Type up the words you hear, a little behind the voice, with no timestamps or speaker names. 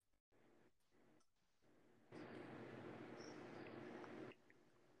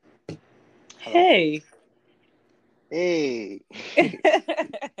Hello? Hey. Hey.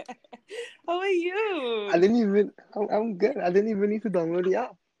 How are you? I'm good. I didn't even need to download the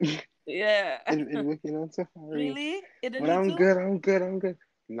app. Yeah. It working on Safari. Really? You didn't But need I'm to? good. I'm good.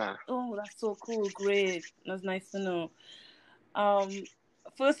 Nah. Oh, that's so cool. Great. That's nice to know. Um,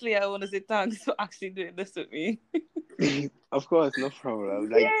 Firstly, I want to say thanks for actually doing this with me. Of course, no problem.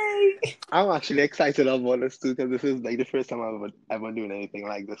 Like, Yay! I'm actually excited about this too because this is like the first time I've ever doing anything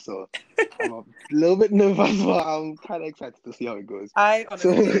like this. So I'm a little bit nervous, but I'm kind of excited to see how it goes. I So,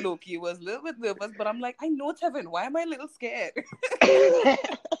 honestly, Loki, was a little bit nervous, but I'm like, I know Tevin. Why am I a little scared?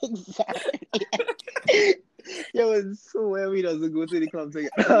 exactly. Yo, it's so weird he doesn't go to the club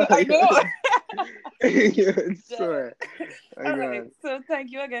together. I know. Yo, it's so Dead. weird. Oh All right. god. So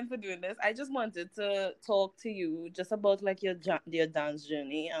thank you again for doing this. I just wanted to talk to you just about like your dance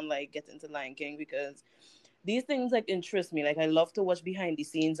journey and like get into Lion King because these things like interest me. Like I love to watch behind the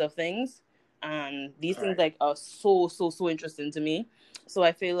scenes of things, and these All things right. like are so interesting to me. So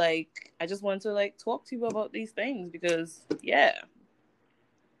I feel like I just want to like talk to you about these things because yeah,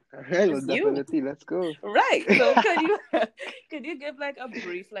 All right, well it's you. definitely let's go. Right. So could you could you give like a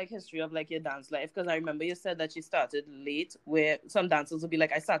brief like history of like your dance life? Because I remember you said that you started late, where some dancers will be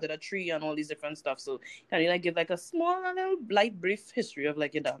like, I started at 3 and all these different stuff. So can you like give like a small little light brief history of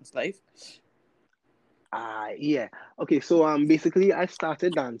like your dance life? Yeah. Okay, so basically I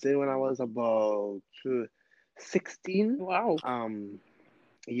started dancing when I was about 16. Wow. Um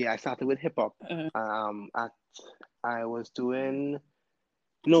yeah, I started with hip hop. Uh, At I was doing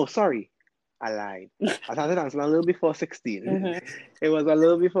No, sorry. I lied. I started dancing a little before 16. mhm. It was a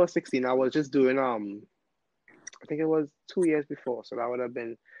little before 16. I was just doing I think it was 2 years before, so that would have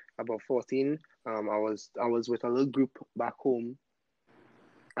been about 14. I was with a little group back home,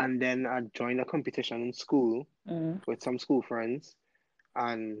 and then I joined a competition in school Mhm. with some school friends,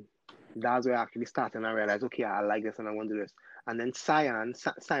 and that's where I actually started. And I realized, okay, I like this, and I want to do this. And then Cyan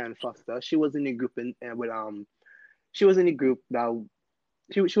Foster, she was in the group she was in the group that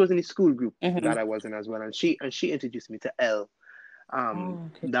she was in the school group Mhm. that I was in as well, and she introduced me to L. Oh,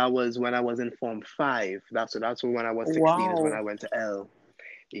 okay. That was when I was in Form 5. That's when I was 16 is when Wow. I went to L.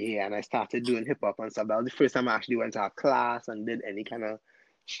 Yeah, and I started doing hip hop and stuff. That was the first time I actually went to a class and did any kind of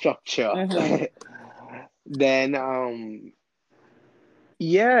structure. Mhm. Then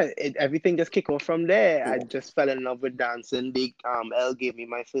yeah, everything just kicked off from there. I just fell in love with dancing. They L gave me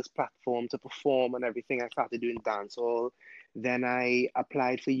my first platform to perform and everything. I started doing dancehall. Then I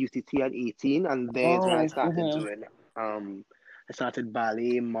applied for UTT at 18, and there's where I Oh. started Mhm. doing I started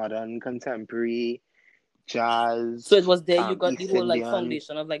ballet, modern, contemporary, jazz, So it was there you got the East whole like Indian.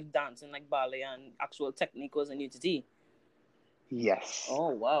 foundation of like dancing, like ballet and actual technique was in UTT. Yes. Oh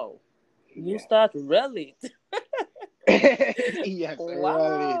wow. You Yes. start really. Yes, really.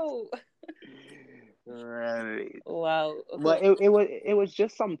 Wow. Really. Wow. But Okay. it was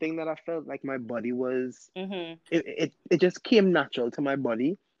just something that I felt like my body was Mhm. it just came natural to my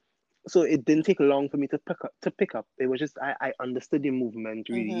body. So it didn't take long for me to pick up. It was just I understood the movement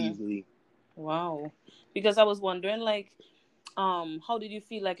really Mhm. easily. Wow. Because I was wondering like how did you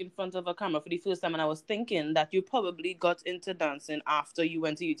feel like in front of a camera for the first time? And I was thinking that you probably got into dancing after you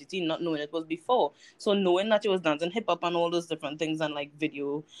went to UTT, not knowing it was before. So knowing that you was dancing hip hop and all those different things and like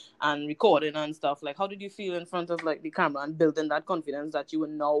video and recording and stuff, like how did you feel in front of like the camera and building that confidence that you were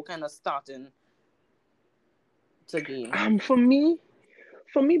now kind of starting to gain? Um for me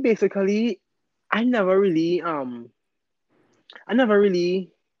for me basically I never really I never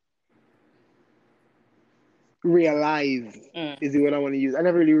really realized Mm. is the word I want to use. I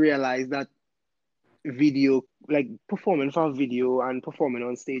never really realized that video, like performing for video and performing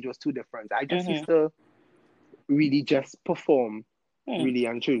on stage, was two different. I just Mm-hmm. used to really just perform, Mm. really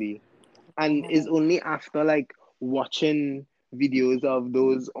and truly. And it's Wow. only after like watching videos of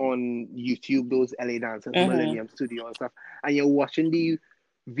those on YouTube, those LA dancers, Mm-hmm. Millennium Studio and stuff, and you're watching the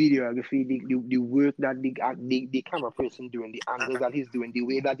videography, the work that the camera person doing, the angles that he's doing, the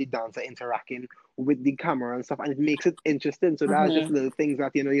way that the dancer interacting with the camera and stuff, and it makes it interesting. So that's just Mm-hmm. little things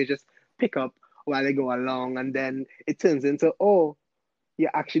that you just pick up while they go along, and then it turns into, oh,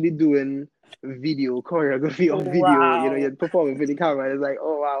 you're actually doing video choreography of video. Wow. You're performing for the camera. It's like,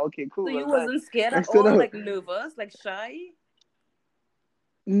 oh wow, okay, So cool, you that's nice. wasn't scared at Next to all, know, like nervous, like shy?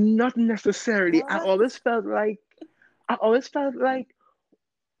 not necessarily. I What? always felt like I always felt like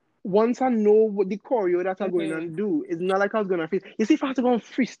once I know what the choreo that I'm going Mm-hmm. to do, it's not like I was gonna feel. You see, if I have to go on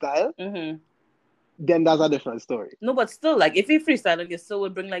freestyle, Mm-hmm. then that's a different story. No, but still, like, if you freestyle, you still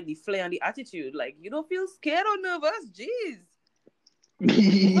would bring, like, the flair and the attitude. Like, you don't feel scared or nervous? Jeez.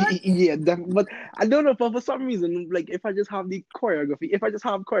 What? Yeah, but I don't know, for some reason, like if I just have the choreography, if I just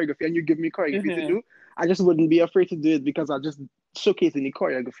have choreography and you give me choreography to Mm-hmm. do, I just wouldn't be afraid to do it because I just showcasing the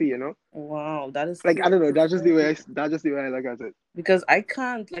choreography, you know? Wow, that is Like so I don't know, different. that's just the way I look at Because I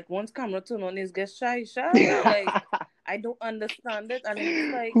can't, like, once camera turn on, is get shy, shy. it. Like, I don't understand it, and it's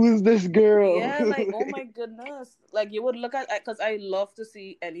just like, Who's this girl? yeah, like, oh my goodness. Like, you would look at, because I love to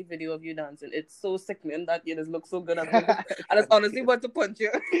see any video of you dancing. It's so sickening that you just look so good at it. I just Thank honestly you. want to punch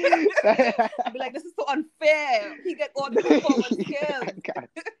you. I'd be like, this is so unfair. He get all the performance skills, God.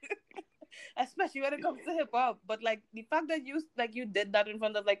 especially when it comes to hip hop. But like the fact that you did that in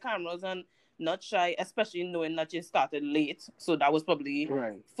front of like cameras and not shy, especially knowing that you started late, so that was probably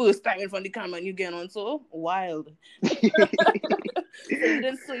Right. first time in front of the camera and you get on so wild. So you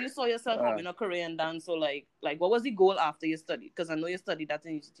didn't, so you saw yourself uh, having a career in dance. So like what was the goal after you studied? Because I know you studied that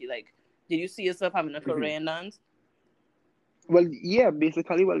in UCT. Like, did you see yourself having a mhm. career in dance? Well, yeah,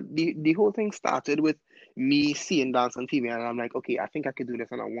 basically, well, the whole thing started with me seeing dance on TV, and I'm like, okay, I think I could do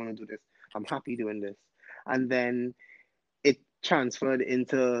this, and I want to do this. I'm happy doing this, and then it transferred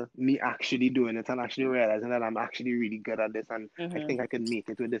into me actually doing it and actually realizing that I'm actually really good at this, and I Mm-hmm. think I can make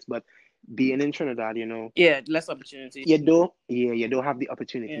it with this. But being in Trinidad, you know, Yeah, less opportunity. you don't have the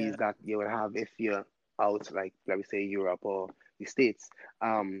opportunities Yeah. that you would have if you're out, like let me say Europe or the States.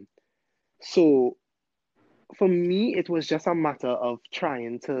 Um, so for me, it was just a matter of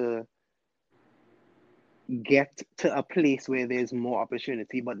trying to get to a place where there's more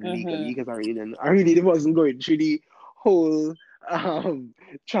opportunity, but legally, Mm-hmm. because I really wasn't going through the whole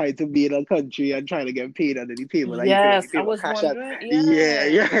trying to be in a country and trying to get paid under the table, like you could only Yes, I pay for was cash out. wondering. Yeah, Yeah.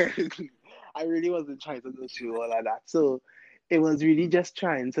 yeah. I really wasn't trying to go through all of that. So it was really just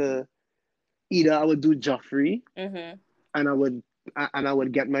trying to either I would do Joffrey Mm-hmm. and I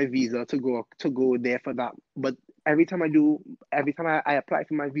would get my visa to go there for that. But every time I apply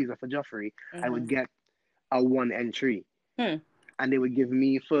for my visa for Joffrey, I Mm-hmm. would get a one entry, Hmm. and they would give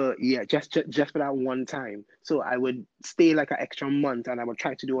me for yeah just for that one time. So I would stay like an extra month, and I would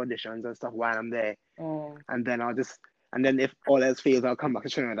try to do auditions and stuff while I'm there, Oh, and then and then if all else fails, I'll come back to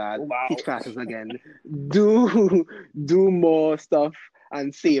Trinidad, wow. teach classes again, do do more stuff,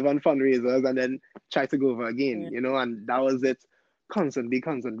 and save on fundraisers, and then try to go over again. Yeah, You know, and that was it,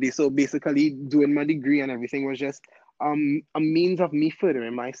 constantly. So basically, doing my degree and everything was just a means of me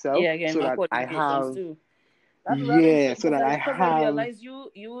furthering myself, yeah, getting so my that I qualifications have too. That's really yeah, interesting so that I because I have realized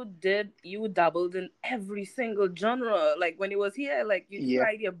you dabbled in every single genre. Like when it was here, like you yeah,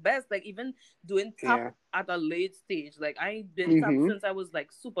 tried your best. Like even doing tap yeah. at a late stage. Like I been tap Mm-hmm. since I was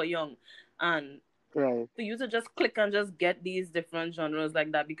like super young, and Right. for you to just click and just get these different genres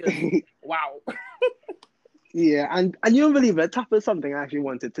like that because wow. Yeah, and you don't believe it, tap is something I actually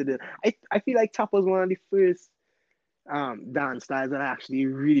wanted to do. I feel like tap was one of the first dance styles that I actually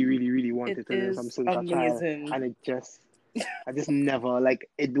really It wanted to learn from is since a child, amazing. and I just never, like,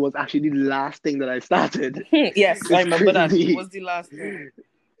 it was actually the last thing that I started. Yes, I It's remember that. It crazy. was the last thing.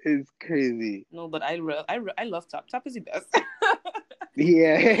 It's crazy. No, but I love tap. Tap is the best.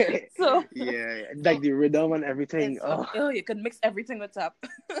 Yeah. So Yeah, like so the rhythm and everything. it's Oh, you can mix everything with tap.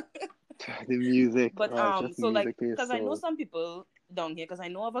 the music. But Oh, it's just so like music to your because I know soul. some people down here because I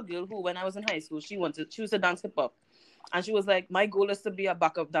know of a girl who when I was in high school she was to dance hip hop. And she was like, my goal is to be a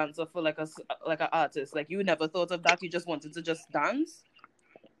backup dancer for like an artist. Like you never thought of that. You just wanted to just dance.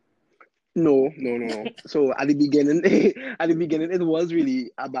 No. So at the beginning, at the beginning, it was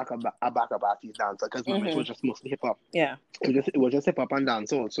really a backup artist dancer because remember it Mm-hmm. was just mostly hip hop. Yeah. It was just hip hop and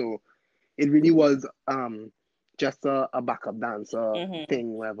dancehall. So it really was just a backup dancer Mm-hmm.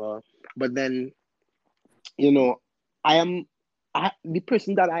 thing, whatever. But then you know, I am the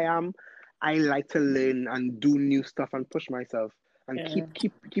person that I am. I like to learn and do new stuff and push myself and Yeah.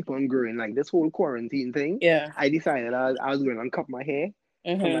 keep on growing. Like this whole quarantine thing, Yeah. I decided I was going to cut my hair for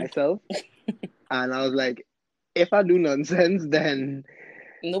Mm-hmm. myself, and I was like, if I do nonsense, then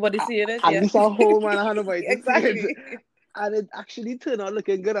Nobody seeing it. at Yeah. least I'll hold my hand nobody to see it. Exactly. And it actually turned out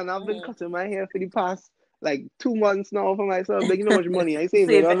looking good. And I've been Mm-hmm. cutting my hair for the past like 2 months now for myself. Like, you know how much money I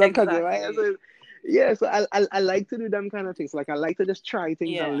save it. Save it I'm not cutting my hair. exactly. So, yeah, so I like to do them kind of things. Like, I like to just try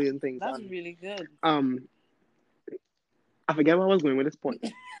things and Yeah. learn things. That's And really good. um, I forget where I was going with this point.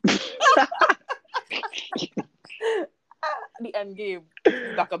 The end game.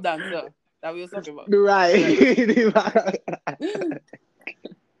 The backup dancer that we were talking about. Right. Right.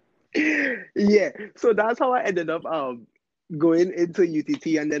 Yeah, so that's how I ended up going into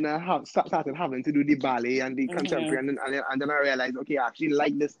UTT, and then I have started having to do the ballet and the Mm-hmm. contemporary, and then I realized, okay, I actually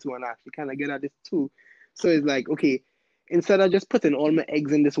like this too, and I actually kind of good at this too. So it's like, okay, instead of just putting all my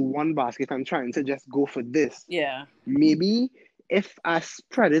eggs in this one basket, I'm trying to just go for this. Yeah. Maybe if I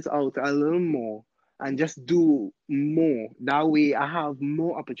spread it out a little more and just do more, that way I have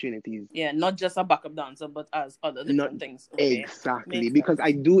more opportunities. Yeah, not just a backup dancer, but as other Not different things. Okay, exactly, makes because sense.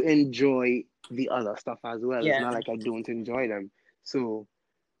 I do enjoy the other stuff as well. It's Yeah, not like I don't enjoy them. So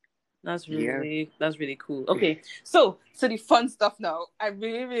yeah. that's really cool. Okay, so the fun stuff now. I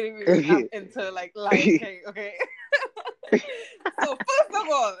really, really, really am Okay. into like Lion King. Okay. So first of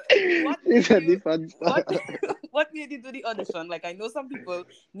all, what These made are the you fun stuff. what what made you do the audition? Like I know some people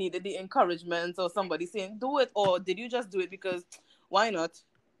needed the encouragement or somebody saying do it, or did you just do it because why not?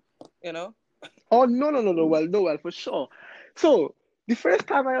 You know? Oh no, no, no, no. Well, no, well, for sure. So the first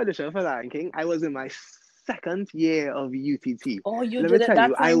time I auditioned for Lion King, I was in my second year of UTT. Oh, you Let me did it tell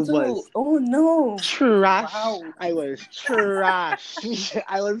you, that I time too. was Oh no! trash. Wow. I was trash.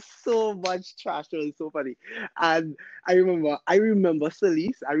 I was so much trash. It was so funny. And I remember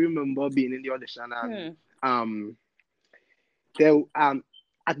Celise. I remember being in the audition and Hmm. um there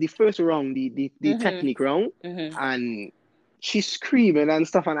at the first round, the Mhm. technique round, Mhm. and she's screaming and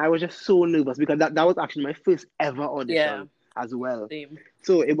stuff, and I was just so nervous because that was actually my first ever Yeah. audition as well. Same.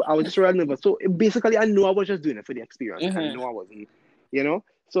 So I was just really nervous. So basically, I knew I was just doing it for the experience. Like I Mhm. know I wasn't, you know.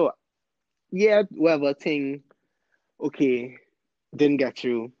 So yeah, whatever thing. Okay, didn't get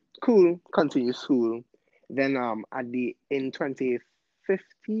through. Cool, continue school. Then at the in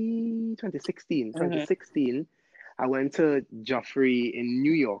 2015, 2016, Mhm. 2016, I went to Joffrey in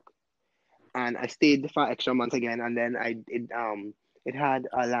New York and I stayed for an extra month again, and then it had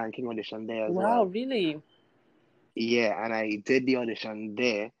a Lion King audition there as Wow. well. Really? Yeah, and I did the audition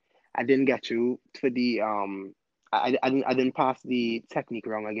there. I didn't get through for the I didn't pass the technique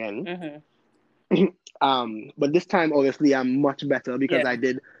round again. Mhm. But this time obviously I'm much better because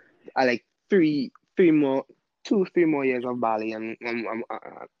Yeah. I like three more 2 3 more years of ballet and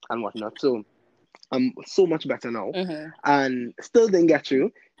whatnot. So I'm so much better now. Mhm. And still didn't get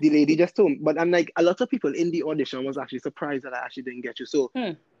through. The lady just told me, but I'm like a lot of people in the audition was actually surprised that I actually didn't get you. So,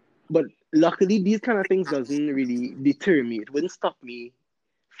 Hmm. but luckily these kind of things doesn't really deter me. It wouldn't stop me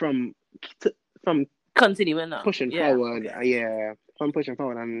from from Continuing now. pushing Yeah. forward. Okay. Yeah, from pushing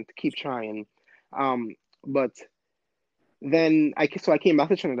forward and keep trying. But then I came back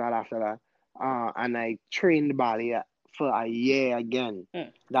to Trinidad after that, and I trained ballet for a year again. Hmm.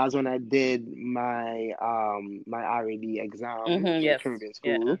 That's when I did my RAD exam Mhm. for the Yes. Caribbean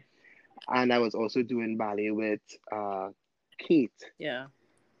Yeah. School, and I was also doing ballet with Kate. Yeah.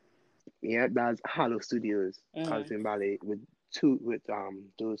 Yeah, that's Halo Studios. I was Mhm. doing ballet with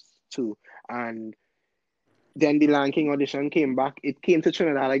those two, and then the Lion King audition came back. It came to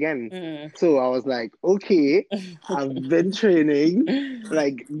Trinidad again. Mhm. So I was like, okay, I've been training.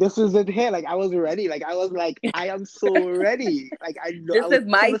 Like this is it here. Like I was ready. Like I was like, I am so ready. Like I know I This was is to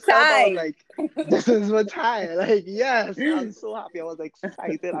my myself, I was time. like, this is my time. Like, yes, I'm so happy. I was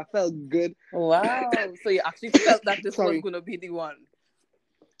excited. I felt good. Wow. So you actually felt that this was Sorry. gonna be the one.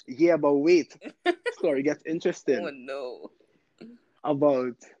 Yeah, but wait. Story gets Oh interesting. no.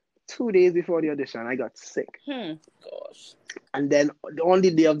 About 2 days before the audition, I got sick. Hmm. Gosh. And then on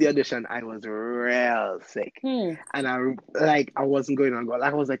the day of the audition, I was real sick, Hmm. and I wasn't going on.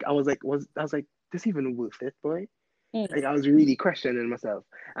 Like I was like, this even worth it, boy? Hmm. Like I was really questioning myself.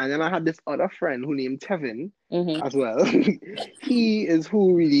 And then I had this other friend who named Tevin Mhm. as well. He is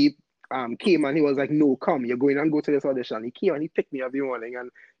who really came and he was like, no, come, you're going and go to this audition. He came and he picked me up the morning and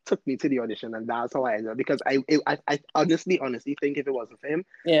took me to the audition, and that's how I ended up. Because I honestly think if it wasn't for him,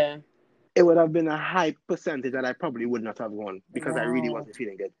 Yeah. it would have been a high percentage that I probably would not have won because I really Wow. wasn't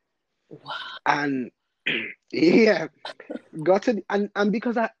feeling good. Wow. And yeah, got to and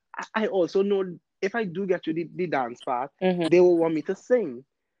because I also know if I do get to the dance part, Mhm. they will want me to sing.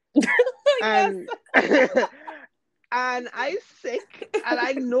 Yes. And and I sick and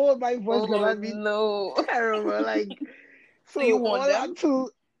I know my voice Oh gonna be no. terrible. Like So you so warned all them? that too.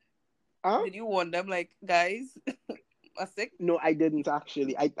 Huh? Did you warn them like, guys, I'm sick? No, I didn't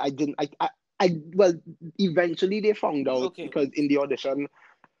actually. I didn't I well eventually they found out Okay. because in the audition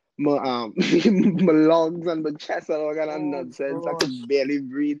my my lungs and my chest and all kind of Oh nonsense. I gosh. could barely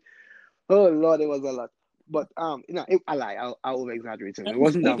breathe. Oh Lord, it was a lot. But I lie. I over exaggerating. It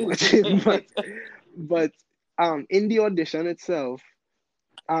wasn't that much. but in the audition itself,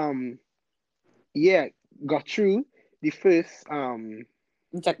 um, yeah, got through the first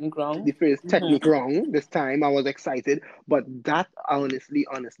Technique wrong. the first technique Mhm. wrong this time. I was excited, but that honestly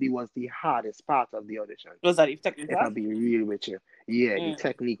was the hardest part of the audition. Was that the technique If I'll part? be real with you, yeah, the Mm.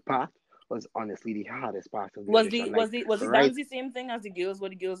 technique part was honestly the hardest part of the Was audition. the Like was the was the right, dance the same thing as the girls?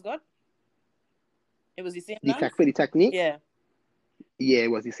 What the girls got? It was the same the dance. tech for the technique, Yeah. yeah,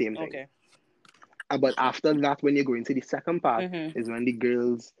 it was the same thing. Okay. But after that, when you go into the second part, Mm-hmm. is when the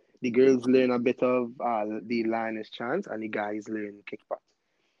girls learn a bit of the lioness chant, and the guys learn kickbox.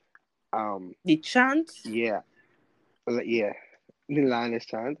 Um, The chant. yeah, yeah, the lioness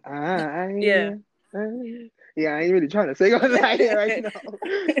chant. Yeah. Yeah, I ain't really trying to sing on that here right now.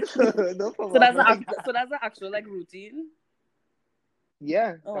 So don't put So off that's like so that. that's the actual like routine.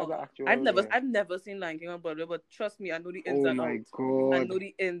 Yeah, that's Oh, the actual. Yeah. I've never seen Lion King on Broadway, but trust me, I know the ins Oh and my outs. I god. know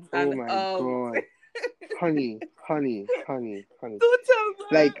the ins Oh and my outs. god. Honey, honey, honey, honey. Don't tell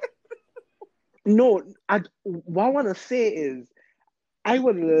Like, me. no, what I want to say is, I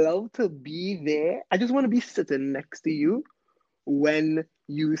would love to be there. I just want to be sitting next to you when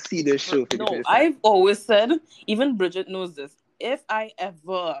you see the show for the No, first time. I've always said, even Bridget knows this. If I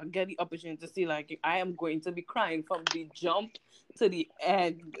ever get the opportunity to see Lion King, I am going to be crying from the jump to the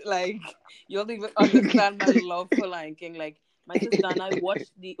end. Like, you don't even understand my love for Lion King. Like, my sister and I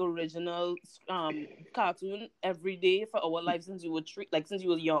watched the original cartoon every day for our life since we were since we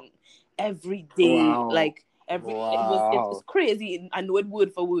were young. Every day. Wow. Like it's Wow. crazy. I know it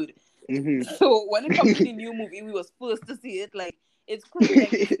word for word. Hmm. So when it comes to the new movie, we was first to see it. Like it's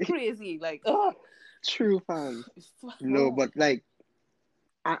crazy. Like, ugh. True fans. No, Oh. but like,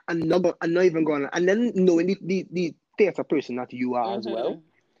 I'm not even gonna. And then knowing the theater person that you are as well,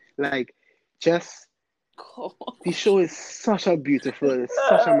 Mm-hmm. like, just the Gosh. show is such a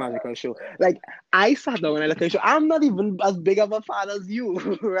magical show. Like, I sat down and I looked at the show. I'm not even as big of a fan as you,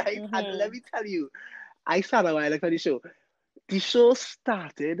 right? And let Mm-hmm. me tell you, I sat down and I looked at the show. The show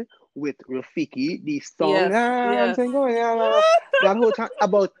started with Rafiki, the song Yes. Yes. dancing going on. That whole time,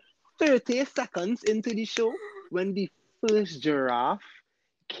 about 30 seconds into the show, when the first giraffe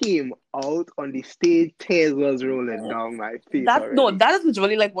came out on the stage, tears was rolling down my face already. That is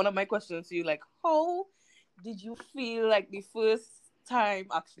literally like one of my questions to you. Like, how did you feel like the first time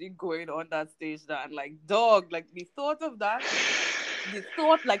actually going on that stage? That like, dog, like the thought of that, the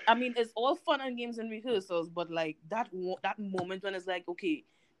thought, like, I mean, it's all fun and games and rehearsals, but like that moment when it's like, okay,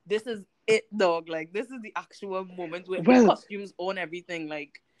 this is it, dog. Like, this is the actual moment with the Well, costumes on, everything.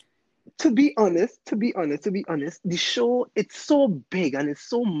 Like, to be honest, the show, it's so big and it's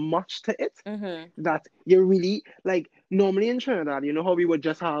so much to it mm-hmm. that you really, like, normally in Trinidad, you know how we would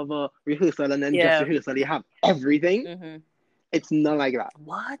just have a rehearsal and then just Yeah. rehearsal, you have everything. Mm-hmm. It's not like that.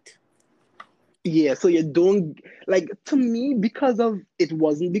 What? Yeah, so you don't, like, to me, because of it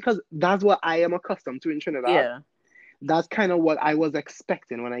wasn't, because that's what I am accustomed to in Trinidad. Yeah. That's kind of what I was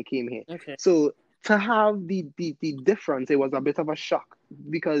expecting when I came here. Okay. So to have the difference, it was a bit of a shock,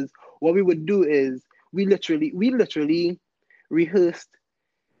 because what we would do is we literally rehearsed.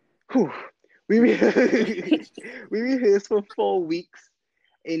 Whew, we re- we rehearsed for 4 weeks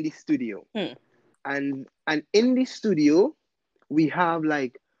in the studio, Hmm. and in the studio we have,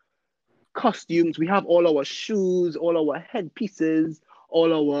 like, costumes. We have all our shoes, all our headpieces,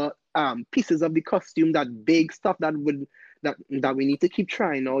 all our pieces of the costume, that big stuff that we need to keep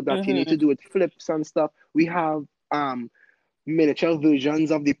trying out, that you need Mm-hmm. to do with flips and stuff. We have miniature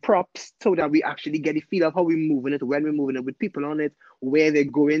versions of the props, so that we actually get the feel of how we're moving it, when we're moving it, with people on it, where they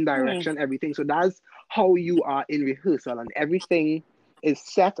go in Hmm. direction, everything. So that's how you are in rehearsal, and everything is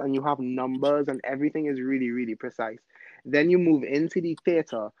set, and you have numbers, and everything is really, really precise. Then you move into the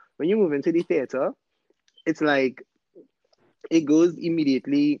theater. When you move into the theater, it's like it goes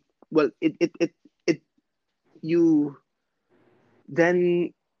immediately. Well, it you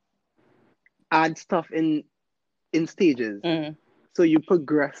then add stuff in stages. Mm-hmm. So you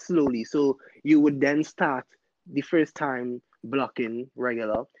progress slowly. So you would then start the first time blocking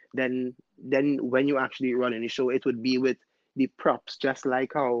regular. Then when you actually run in the show, it would be with the props, just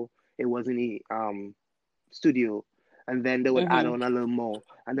like how it was in the studio. And then they would add Mm-hmm. on a little more,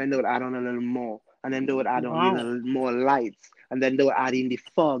 and then they would add on a little more, and then they would add on a Wow. little more lights, and then they would add in the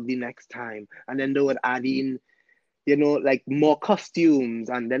fog the next time, and then they would add in, like, more costumes,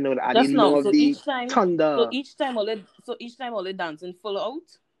 and then they would add Just in now. more of the thunder. So each time all the dancing full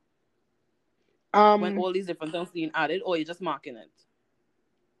out when Um, all these different things being added, or you're just marking it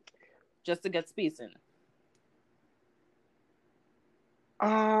just to get space in.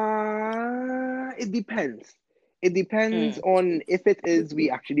 it depends. It depends Mm. on if it is we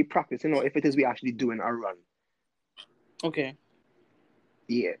actually practicing, or if it is we actually doing a run. Okay.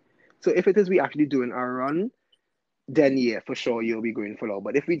 Yeah. So if it is we actually doing a run, then yeah, for sure you'll be going full out.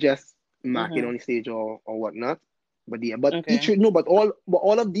 But if we just mark it Mm-hmm. on the stage or whatnot, but yeah, but Okay.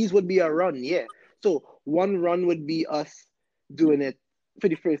 all of these would be a run, yeah. So one run would be us doing it for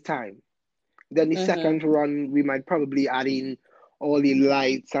the first time. Then the Mm-hmm. second run, we might probably add in all the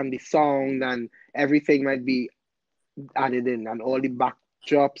lights and the sound, and everything might be added in, and all the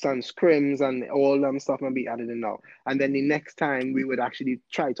drops and scrims and all them stuff might be added in now. And then the next time we would actually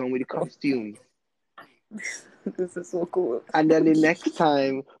try it on with the costumes. This is so cool. And then the next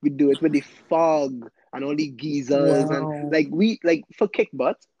time we do it with the fog and all the geezers and Wow. like for kick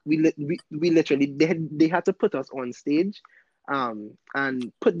butt, we literally they had to put us on stage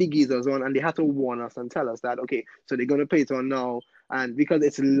and put the geezers on, and they had to warn us and tell us that okay, so they're gonna put it on now, and because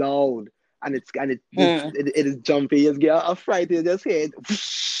it's loud and it is jumpy, you just get a fright, you just hear it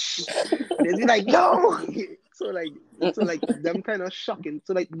and it's like no. so like them kind of shocking,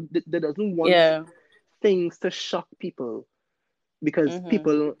 so like they doesn't want Yeah. things to shock people because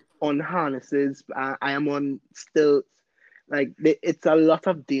people on harnesses, I am on stilts, like it's a lot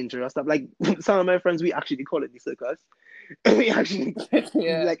of dangerous stuff. Like some of my friends, we actually call it the circus. We actually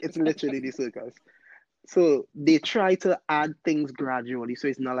Yeah. like it's literally the circus. So they try to add things gradually, so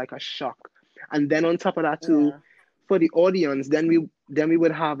it's not like a shock. And then on top of that too, Yeah. for the audience, then we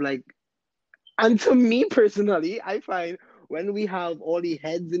would have like, and to me personally, I find when we have all the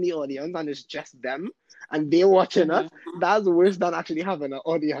heads in the audience and it's just them and they're watching us, that's worse than actually having an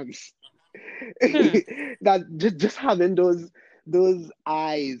audience. That just having those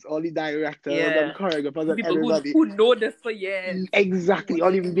eyes, all the directors and Yeah. choreographers and People everybody. who know this for years. Exactly,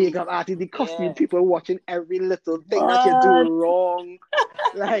 all the Watching you. makeup artists, the costume Yeah. people watching every little thing that you do What? wrong.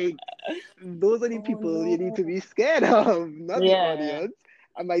 Like, those are the Oh people you need no. to be scared of, not the Yeah. audience.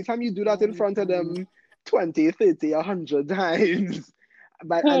 And by the time you do that Oh in front of no. them 20, 30, 100 times,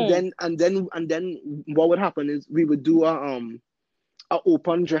 but and then what would happen is we would do a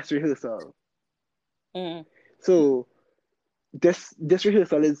open dress rehearsal. Mm. So this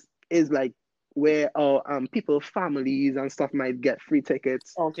rehearsal is like where people, families and stuff might get free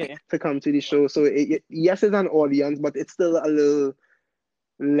tickets Okay. to come to the show. So yes, it's an audience, but it's still a little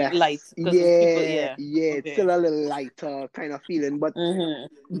Light, less. because it's people. Yeah, Yeah. yeah, it's Okay. still a little lighter kind of feeling. But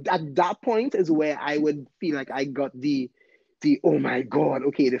at that point is where I would feel like I got the oh my god,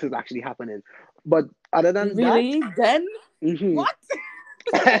 okay, this is actually happening. But other than that, Really? Then mhm. what?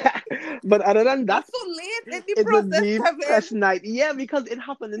 But other than that, That's so late in the it would process, be Kevin. press night. Yeah, because it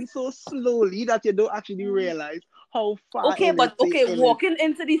happening so slowly that you don't actually realize how far Okay, in but it okay, in it. walking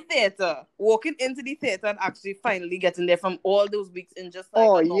into the theater and actually finally getting there from all those weeks in just like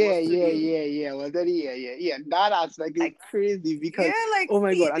Oh a normal yeah, yeah, studio. yeah, yeah. Well, then yeah. That aspect is Like, crazy because yeah, like oh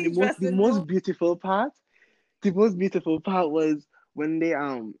my god! seeing And the dressing room. the most beautiful part was when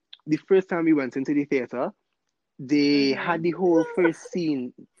the first time we went into the theater, they had the whole first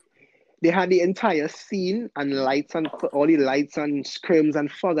scene. They had the entire scene and lights and all the lights and scrims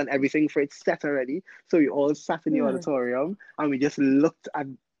and fog and everything for it set already. So we all sat in the auditorium and we just looked at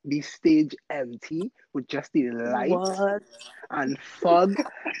the stage empty with just the lights What? and fog.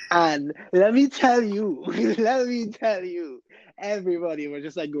 And let me tell you, everybody was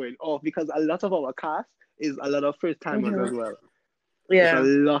just like going off because a lot of our cast is a lot of first timers as well. It's a Yeah.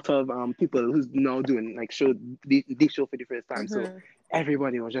 lot of people who's now doing like the show for the first time. So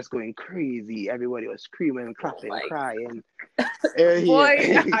everybody was just going crazy. Everybody was screaming, Oh clapping, my crying. boy,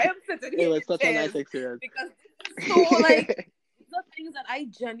 Yeah. I am sitting It here was in such a tears nice experience. because this is so like the things that I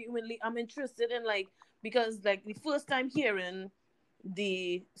genuinely am interested in, like, because like the first time hearing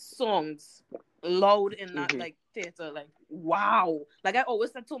the songs loud in that like theater, like wow. Like I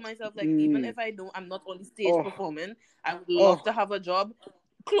always told myself, like, even if I'm not on the stage Oh, performing, I would love oh. to have a job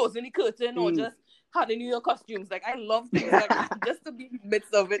closing the curtain or just handing you your costumes. Like I love things like that, just to be in the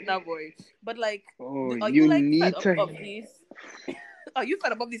midst of it now, boy. But like, Oh, are you you like fed need up to. of these? Are you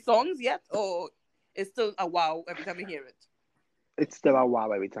fed up of these songs yet, or it's still a wow every time you hear it? It's still a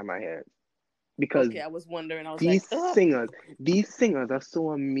wow every time I hear it because Okay, I was wondering. I was like, these ugh. these singers are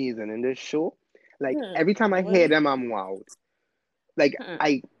so amazing in this show. Like every time I hear Boy. them, I'm wowed. Like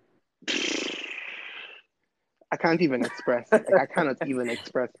I can't even express. Like I cannot even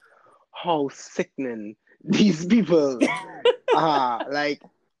express how sickening these people are. Like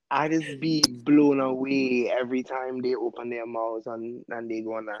I just be blown away every time they open their mouths and they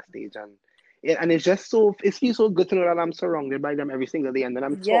go on that stage and it's just so it feels so good to know that I'm surrounded by them every single day and then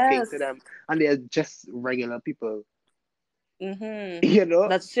I'm talking Yes. to them and they're just regular people. Mm-hmm. You know?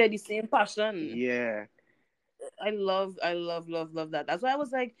 That share the same passion. Yeah. I love that. That's why I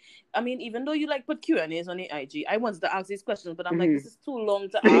was like, I mean, even though you like put Q&As on the IG, I wanted to ask these questions, but I'm like, this is too long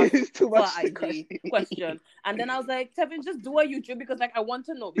to ask It's too for much an IG question. And then I was like, Tevin, just do a YouTube because like I want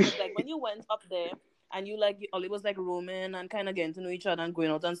to know, because like when you went up there and you like all it was like roaming and kind of getting to know each other and going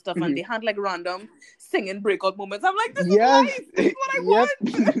out and stuff, and they had like random singing breakout moments. I'm like, this is Yes. life. This is what I Yep. want.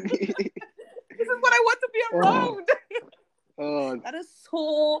 This is what I want to be around. Oh. That is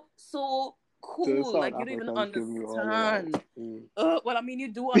so So cool. South Like you don't even Africans give me all the love. understand. Mm. Well, I mean,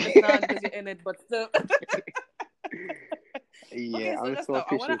 you do understand because you're in it, but still. Yeah, Okay, so I'm just so now,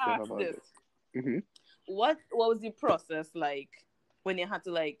 I want to appreciative ask about this: it. Hmm. what was the process like when you had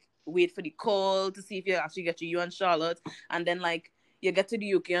to like wait for the call to see if you actually get you and Charlotte, and then like you get to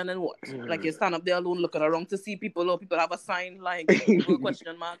the UK and then what? Like you stand up there alone looking around to see people, or people have a sign like Google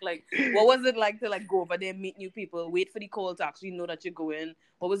question mark. Like what was it like to like go over there, meet new people, wait for the call to actually know that you're going?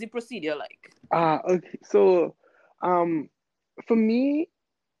 What was the procedure like? Okay. So, um, for me,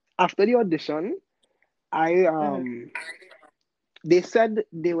 after the audition, I Mm-hmm. they said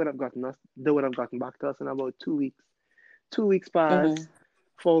they would have gotten us. They would have gotten back to us in about 2 weeks. 2 weeks Mm-hmm. pass,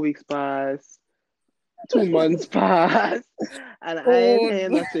 4 weeks pass, 2 months pass, and I ain't Oh,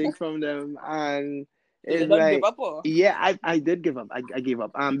 hearing nothing from them. And so you it's don't give like, up, or? yeah, I did give up. I gave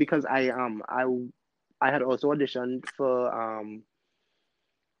up. Because I had also auditioned for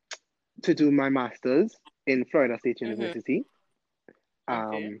to do my masters in Florida State Mm-hmm. University.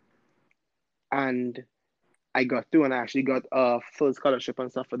 Okay. Um, and I got through, and I actually got a full scholarship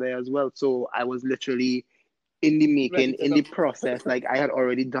and stuff for there as well. So I was literally in the Ready making, to in the go. process. Like I had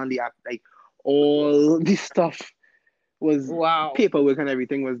already done the act, like all the stuff was Wow. paperwork and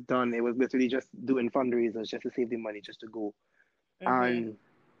everything was done. It was literally just doing fundraisers just to save the money just to go. Mm-hmm. And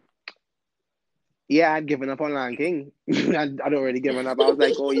yeah, I'd given up on Lion King. I'd already given up. I was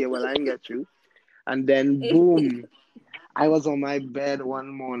like, oh yeah, well I ain't get you. And then boom, I was on my bed one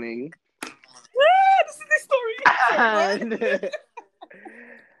morning This is the story. Sorry, go and ahead.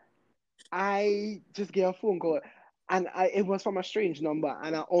 I just get a phone call, and it was from a strange number,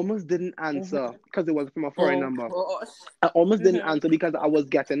 and I almost didn't answer Mm-hmm. because it was from a foreign Oh number. gosh. I almost didn't Mm-hmm. answer because I was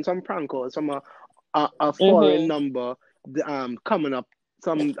getting some prank calls from a foreign Mm-hmm. number coming up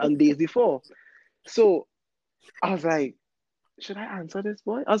some days before. So I was like, should I answer this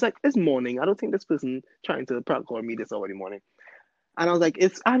boy? I was like, it's morning. I don't think this person trying to prank call me this early morning. And I was like,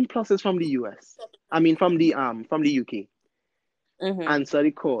 it's and plus it's from the US. I mean from the UK. Mm-hmm. Answer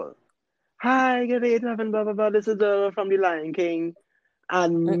the call. Hi, good day, Evan, blah blah blah. This is from the Lion King.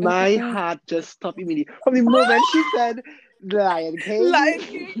 And my Mm-mm-mm. heart just stopped immediately. From the moment she said Lion King, Lion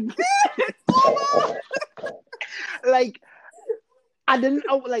King. It's over. like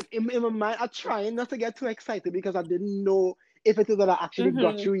like in my mind, I'm trying not to get too excited because I didn't know if it is that I actually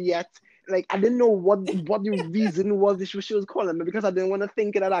got Mm-hmm. you yet. Like I didn't know what the reason was that she was calling me because I didn't want to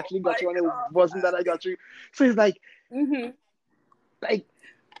think that I Oh actually got my you and it god. wasn't that I got you. So it's Mm-hmm. like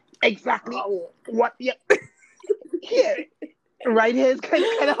exactly Oh. what yeah here right here is kind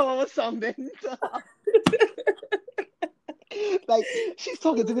of how I was sounding. Like she's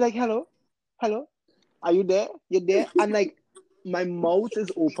talking to me like hello, hello, are you there? You're there? And like my mouth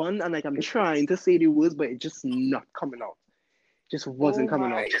is open and like I'm trying to say the words, but it's just not coming out. Just wasn't Oh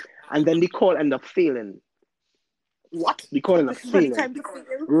coming my. out. And then the call ended up failing. What? The call ended up This is not the failing. time to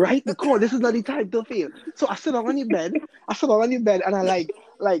feel. Right? The call. This is not the time to fail. So I sit down on the bed. I sit down on the bed and I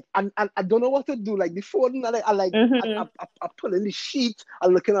I don't know what to do. Like the phone, Mm-hmm. I pull in the sheet. I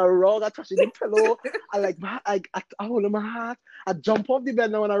looking around. I touching the pillow. I hold in my heart. I jump off the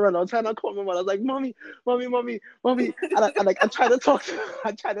bed now and I run out trying to call my mother. I was like, mommy, mommy, mommy, mommy. I try to talk to her.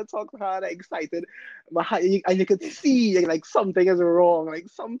 I try to talk to her. And I'm excited. My heart, and you could see like something is wrong. Like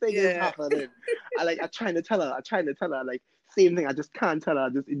something is Yeah. happening. I trying to tell her. I trying to tell her like same thing. I just can't tell her.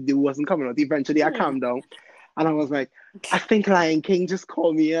 It wasn't coming out. Eventually, I Hmm. calmed down, and I was like, I think Lion King just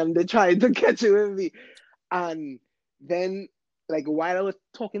called me, and they're trying to catch you with me. And then, like while I was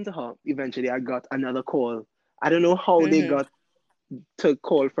talking to her, eventually I got another call. I don't know how they Mm-hmm. got to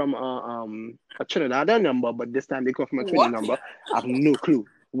call from a Trinidad number, but this time they called from a Trinidad What? number. I have no clue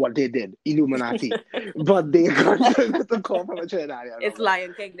what they did, Illuminati, but they got to call from a Trinidad It's number.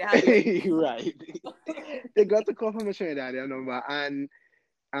 Lion King. They have you. Right. They got to call from a Trinidad number, and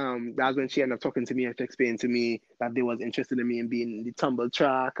that's when she ended up talking to me and she explained to me that they was interested in me in being in the tumble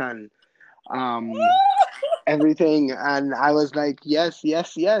track and um everything. And I was like, yes,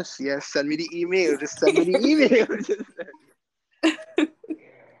 yes, yes, yes, send me the email. Just send me the email.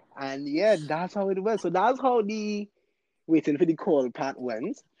 And yeah, that's how it was. So that's how the waiting for the call part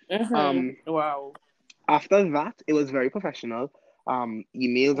went. Um Mm-hmm. Wow. After that, it was very professional.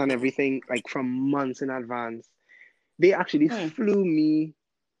 Emails and everything like from months in advance. They actually Hmm. flew me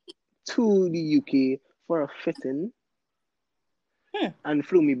to the UK for a fitting Hmm. and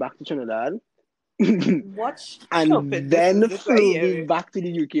flew me back to Trinidad. What And stupidness is then this I flew me hear? back to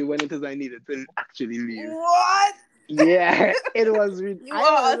the UK when it is I needed to actually leave. What? Yeah, it was. You I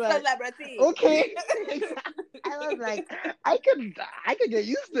are was a like, celebrity. okay. I was like, I could get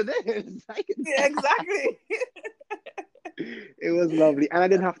used to this. I could. Yeah, exactly. It was lovely, and I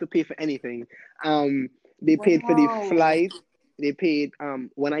didn't have to pay for anything. Um, they paid for the Wow. flight. They paid.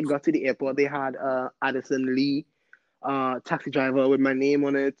 When I got to the airport, they had Addison Lee, taxi driver with my name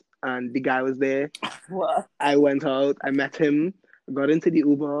on it, and the guy was there. What? I went out. I met him. Got into the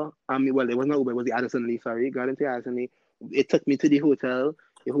Uber. Well, it was not Uber. It was the Addison Lee. Sorry, got into the Addison Lee. It took me to the hotel.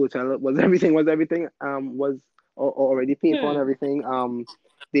 The hotel was everything. Was everything. Was already paid for and Hmm. everything.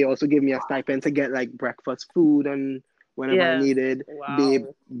 They also gave me a stipend to get like breakfast food and whenever I Yeah. needed. They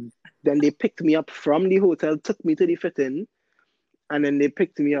Wow. then they picked me up from the hotel, took me to the fit-in, and then they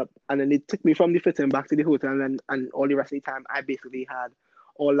picked me up, and then they took me from the fit-in back to the hotel, and all the rest of the time I basically had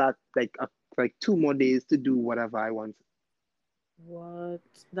all that like 2 more days to do whatever I want. What?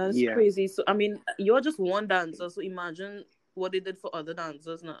 That's Yeah. crazy. So I mean, you're just one dancer, so imagine what they did for other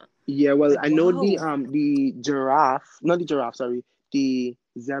dancers now. Yeah, well, Like, I know wow. the giraffe, not the giraffe, sorry, the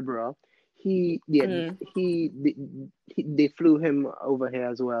zebra. He yeah Hmm. they flew him over here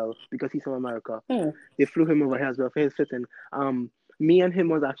as well because he's from America. Hmm. They flew him over here as well for his fitting. Me and him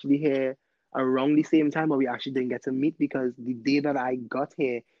was actually here around the same time, but we actually didn't get to meet because the day that I got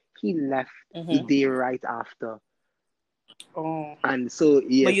here, he left the Hmm. day right after. Oh. And so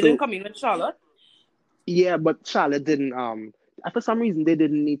yeah, But you didn't so come in with Charlotte? yeah, but Charlotte didn't for some reason they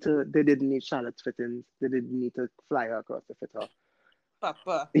didn't need Charlotte's fittings. They didn't need to fly her across to fit her.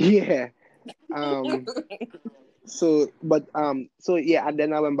 Papa. Yeah. Um so yeah, and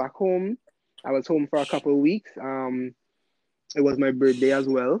then I went back home. I was home for a couple of weeks. It was my birthday as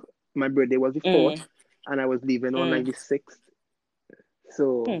well. My birthday was the Mm. 4th, and I was leaving on like Mm. the 6th.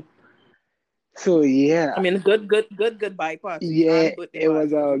 So Hmm. so I yeah. mean, good goodbye party Yeah, and birthday it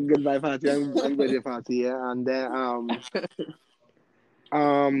was party. a goodbye party and birthday party, yeah. And then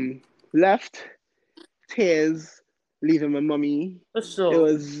um left tears leaving my mummy. For It sure.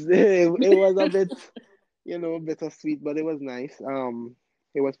 was it was a bit, bittersweet, but it was nice.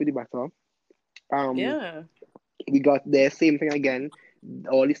 It was pretty better. Um, Yeah. we got there, same thing again.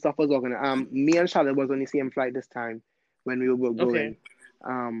 All the stuff was organized. Me and Charlotte was on the same flight this time when we were Okay. going.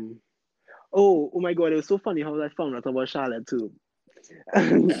 Um, oh my God, it was so funny how I found out about Charlotte too.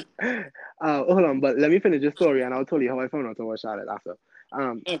 Hold on, but let me finish the story and I'll tell you how I found out about Charlotte after.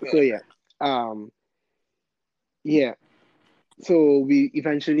 So Okay. yeah, um, yeah. So we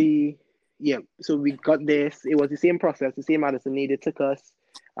eventually, yeah, so we got this. It was the same process, the same Madison Need. It took us.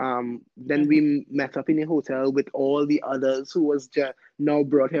 Then Hmm. we met up in a hotel with all the others who was just now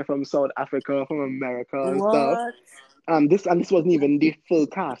brought here from South Africa, from America and stuff. What? This wasn't even the full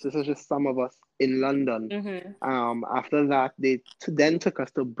cast. This was just some of us in London. Hmm. After that, they then took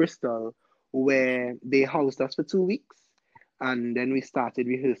us to Bristol, where they housed us for 2 weeks, and then we started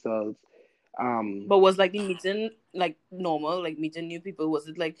rehearsals. Um, But was like the meeting like normal, like meeting new people? Was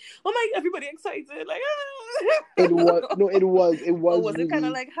it like, oh my, everybody excited, like, it was ah? no, it Or was was it kind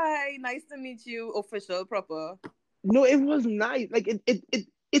of really like, hi, nice to meet you, official, proper? no, it was nice. Like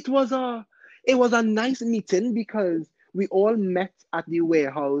it was a nice meeting because we all met at the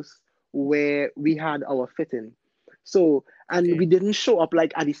warehouse where we had our fitting. So and we Okay. didn't show up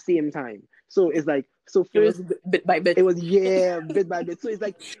like at the same time. So it's like so It was first bit by bit. it was yeah bit by bit. So it's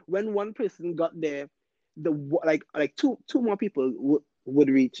like when one person got there, like two more people would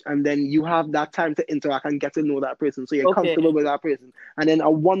reach, and then you have that time to interact and get to know that person, so you're comfortable Okay. with that person, and then a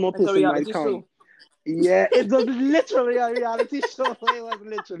one more Like a person might reality come. show. Yeah, it was literally a reality show. It was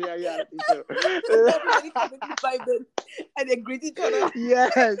literally a reality show. Everybody coming bit by bit, and they greet each other.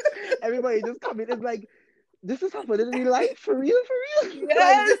 Yes, everybody just come in. It's like this is happening in real life, for real, for real. Like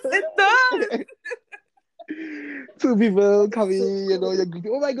Yes, it does. two people So coming, cool. you're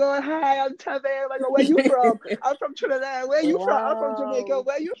greeting. Oh my God, hi, I'm Tevin. Oh my God, where you from? I'm from Trinidad. Where you from? I'm from Jamaica. Wow,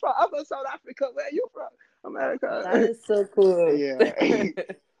 Where you from? I'm from South Africa. Where you from? that America. is so cool. Yeah.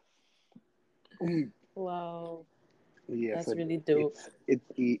 Wow, Yeah, that's so really dope.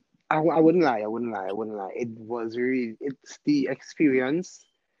 I wouldn't lie, I wouldn't lie, I wouldn't lie. It was really, it's the experience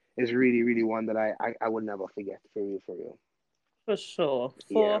is really, really one that I would never forget, for real, for real. For sure,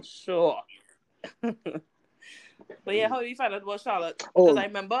 Yeah. for sure. But yeah, how do you find out about Charlotte? Because Oh,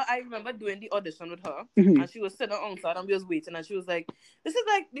 I remember doing the audition with her, mhm. and she was sitting outside, and we was waiting, and she was like, "This is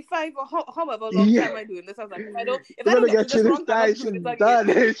like the five or however long Yeah. time I doing this." I was like, if We're I don't gonna get get to through this this wrong, I'm time. not She's doing it again.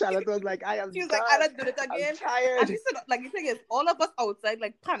 done. Charlotte was like, I am She was like, "I'm done. not doing it I'm again." And she tired. said, like the thing is, all of us outside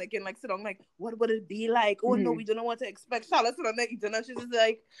like panicking, like sitting like, "What would it be like? Oh no, Mhm. we don't know what to expect." Charlotte sitting there eating, and she's just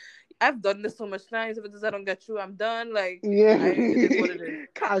like, "I've done this so much times. If it does, I don't get through, I'm done. Like, Yeah. it is what it is."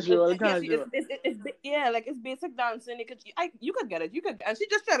 Casual, Yeah, she casual. yeah, like it's basic dancing. You could get it. You could, and she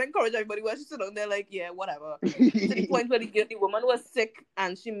just trying to encourage everybody while she's sitting down there like, yeah, whatever. To the point where the woman was sick,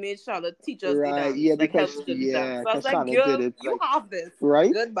 and she made Charlotte teach us the Right, dance, yeah, like help because us to the dance. So I was like, Charlotte did girl, it you have this.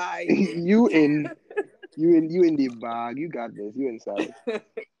 right. Goodbye. you in the bag. You got this. You inside.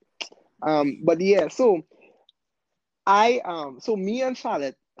 But yeah, so so me and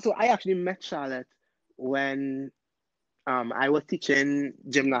Charlotte. So I actually met Charlotte when I was teaching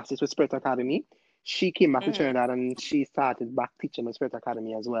gymnastics with Spirit Academy. She came back to Mm-hmm. Trinidad and she started back teaching with Spirit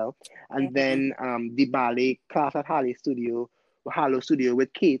Academy as well. And Mm-hmm. then the ballet class at Harlow Studio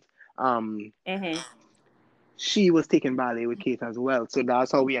with Kate. Mm-hmm. She was taking ballet with Kate as well. So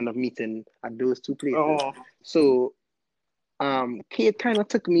that's how we end up meeting at those two places. Oh. So Kate kind of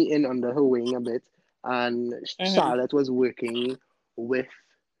took me in under her wing a bit, and Mm-hmm. Charlotte was working with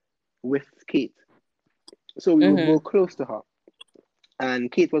Kate. So we were Mm-hmm. both close to her.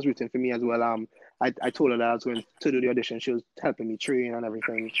 And Kate was rooting for me as well. I told her that I was going to do the audition. She was helping me train and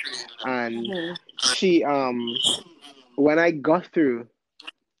everything. And Mm-hmm. she when I got through,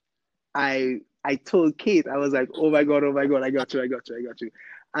 I told Kate, I was like, oh my god, I got you.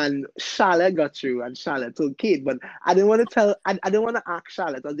 And Charlotte got through, and Charlotte told Kate, but I didn't want to I didn't want to ask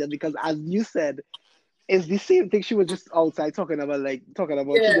Charlotte because, as you said, it's the same thing. She was just outside talking about she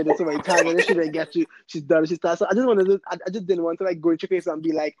Yeah. did it so many times, and then she didn't get you. She's done. She started. So I just didn't want to like go in your face and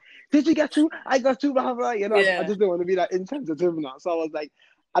be like, "Did you get you? I got you." Blah blah. I Yeah. just didn't want to be that insensitive now. So I was like,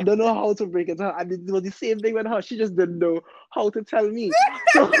 I don't know how to break it to her. And it was the same thing with her. She just didn't know how to tell me.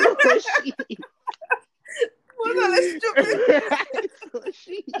 So she, What a stupid. so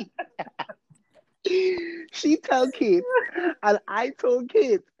she told Kate, and I told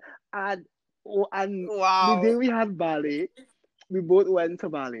Kate, and the day Wow. we had ballet, we both went to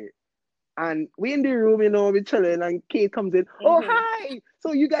ballet. And we in the room, we chilling, and Kate comes in. Oh, Mm-hmm. hi!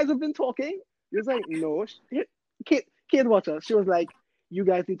 So you guys have been talking? He was like, no. Kate watched us. She was like, you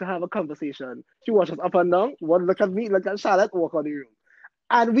guys need to have a conversation. She watched us up and down. One look at me, look at Charlotte, walk out the room.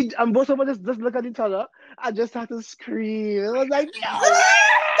 And both of us just look at each other and just started to scream. It was like, no way!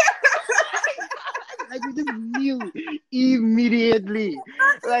 Like we just knew immediately.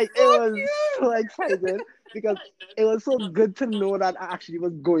 Like it So was cute. so excited because it was so good to know that I actually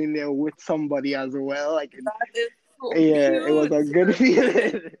was going there with somebody as well. Like That is so yeah, it was a good cute.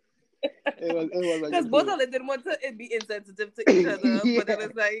 feeling. It was a Because good both of feeling. them didn't want to be insensitive to each other, but it Yeah.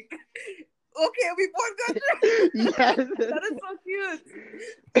 was like, okay, we both got you. Yes. That is so cute.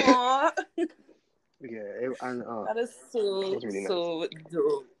 Aww. Yeah, and That is it so, was really nice. so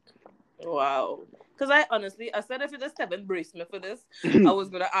dope. Wow. Because I said if it just Tevin braced me for this, I was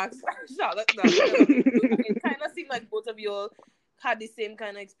going to ask Charlotte that. Because it kind of seemed like both of you all had the same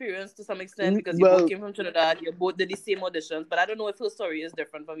kind of experience to some extent because you both Well, came from Trinidad, you both did the same auditions, but I don't know if her story is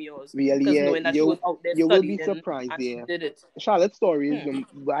different from yours. really, Because yeah, knowing that she was out there you will be studying surprised. and she Yeah, did it. Charlotte's story is Hmm.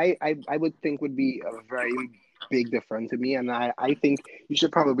 I would think would be a very big difference to me, and I think you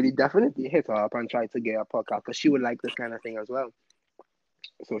should probably definitely hit her up and try to get a podcast because she would like this kind of thing as well.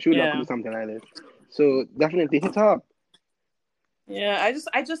 So she would love to do Yeah. something like this. So definitely hit her up. Yeah,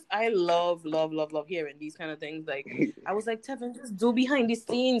 I love, love, love, love hearing these kind of things. Like, I was like, Tevin, just do behind the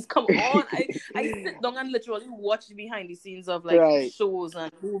scenes. Come on. I sit down and literally watch the behind the scenes of like Right. shows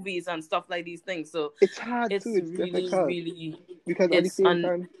and movies and stuff like these things. So It's hard too. it's It's really, difficult really, because at the it's same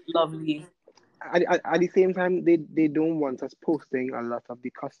time, lovely. at the same time, they don't want us posting a lot of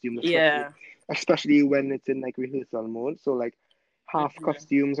the costumes, Yeah. especially when it's in like rehearsal mode. So like half Mhm.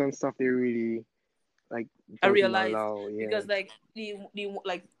 costumes and stuff, they really like I doesn't realized allow. Yeah. because like the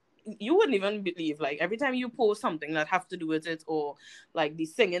like you wouldn't even believe like every time you post something that have to do with it or like the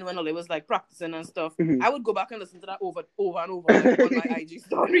singing when I was like practicing and stuff, Mhm. I would go back and listen to that over and over like on my IG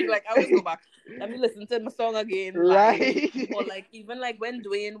story. Like I would just go back, let me listen to my song again live. Or Right. like even like when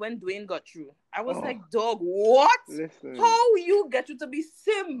Dwayne got through, I was Oh, like, dog, what? listen. How you get you to be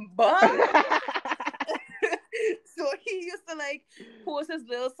Simba? So he used to like post his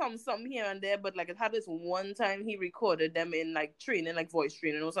little some here and there, but like it had this one time he recorded them in like training, like voice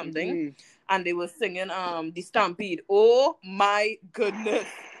training or something, Mhm. and they were singing the Stampede. Oh my goodness!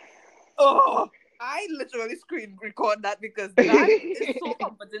 Oh, I literally screen record that because that is so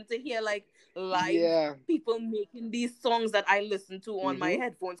comforting to hear like live Yeah. people making these songs that I listen to on my Mhm.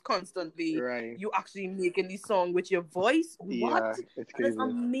 headphones constantly. Right. You actually making this song with your voice? What? Yeah. It's That is crazy.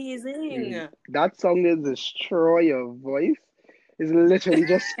 amazing. That song is destroy your voice. It's literally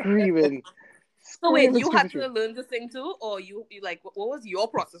just screaming, So wait, screaming, you had screaming, to screaming. learn to sing too, or you like what was your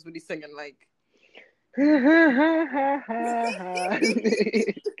process with the singing like?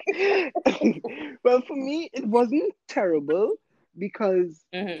 Well, for me, it wasn't terrible because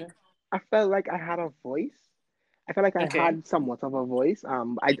Mm-hmm. I felt like I had a voice. I felt like I Okay. had somewhat of a voice.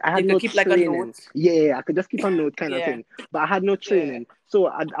 I had You could no keep like a training. note. Yeah, I could just keep a note kind of Yeah. thing, but I had no Yeah. training, so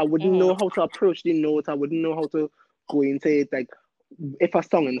I wouldn't Mm-hmm. know how to approach the notes. I wouldn't know how to go into it, like if a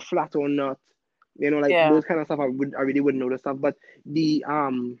song is flat or not. Like Yeah. those kind of stuff. I really wouldn't know the stuff. But the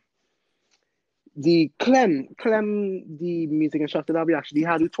the music instructor that we actually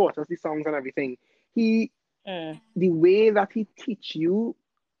had, who taught us the songs and everything, he Mm. the way that he teach you,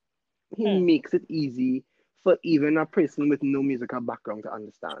 he Mm. makes it easy for even a person with no musical background to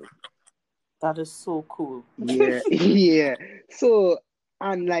understand. That is so cool. Yeah, yeah. So,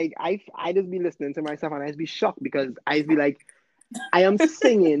 and like I just be listening to myself and I just be shocked because I be like, I am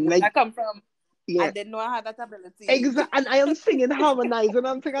singing Where I like, come from, I yeah, didn't know I had that ability. exact, and I am singing harmonizing.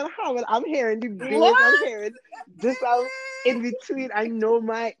 I'm singing harmon. I'm hearing the bass. I'm What? hearing just in between. I know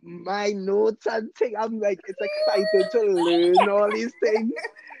my notes and thing. I'm like, it's excited to learn all these things,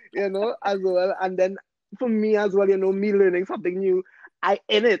 as well. And then for me as well, me learning something new. I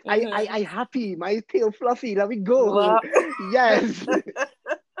in it. Mm-hmm. I happy. My tail fluffy. Let me go. Wow. Yes.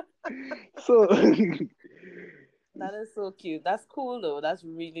 So That is so cute. That's cool though. That's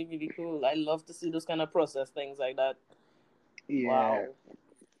really, really cool. I love to see those kind of process things like that. yeah, Wow.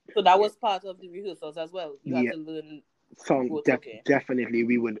 So that yeah, was part of the rehearsals as well. You had yeah. to learn Song both. Okay. definitely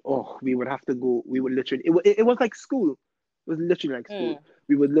we would have to go. We would literally it was like school. It was literally like school. Mm.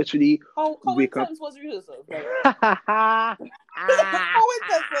 We would literally How wake up. intense was rehearsals? Like how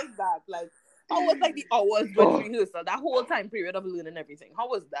intense was that? Like how was like the hours with Oh, rehearsal? That whole time period of learning everything. How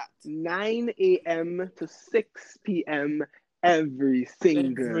was that? 9 a.m. to 6 p.m. every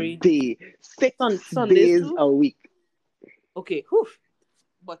single Every day, six Sundays days too? a week. Okay. Whew.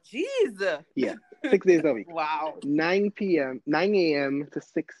 But jeez. Yeah, 6 days a week. Wow. 9 a.m. to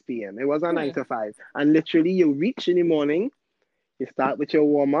 6 p.m. It was a nine Hmm. to five, and literally you reach in the morning. You start with your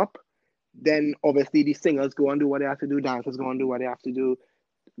warm up. Then obviously the singers go and do what they have to do. Dancers go and do what they have to do.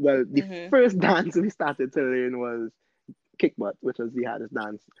 Well, the Mm-hmm. first dance we started to learn was kick butt, which was the hardest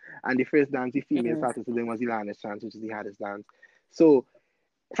dance, and the first dance the female Mm-hmm. started to learn was the Lanish dance, which is the hardest dance. So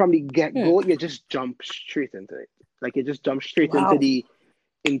from the get Hmm. go, you just jump straight into it. Like you just jump straight into Wow. the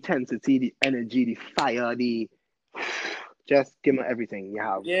intensity, the energy, the fire, the just give me everything you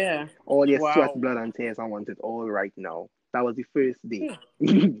have. Yeah. All your sweat, Wow. blood, and tears. I want it all right now. That was the first day.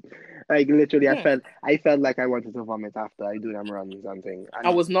 Hmm. Like literally, I Hmm. felt I felt like I wanted to vomit after I do them runs and thing. I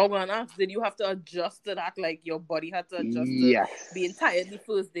And was not gonna ask. Did you have to adjust to that? Like your body had to adjust to being yes, tired the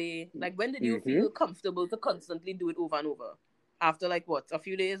first day. Like when did you hmm feel comfortable to constantly do it over and over? After like what, a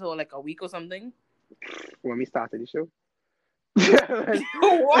few days or like a week or something? when we started the show, when,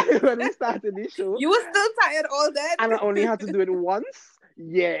 What? when we started the show, You were still tired all then? and I only had to do it once.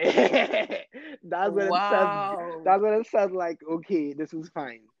 Yeah, that's when it felt. Wow. That's when it felt like okay, this is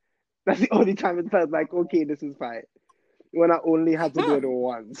fine. That's the only time it felt like okay, this is fine. When I only had to do Huh. it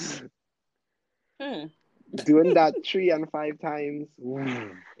once. Hmm. Doing that 3 and 5 times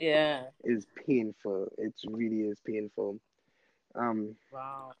Yeah. is painful. It really is painful. Um,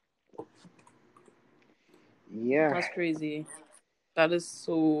 Wow. yeah. That's crazy. That is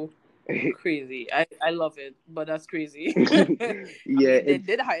so crazy. I love it, but that's crazy. I Yeah, mean, they it's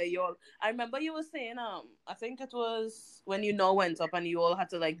did hire you all. I remember you were saying I think it was when you know went up and you all had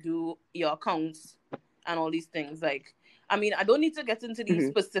to like do your accounts and all these things. Like, I mean, I don't need to get into these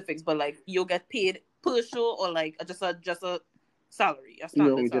mhm. specifics, but like you'll get paid per show or like just a salary, a No,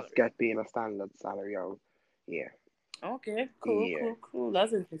 standard we just salary. get paid a standard salary out. Yeah, Okay, cool, yeah. cool, cool.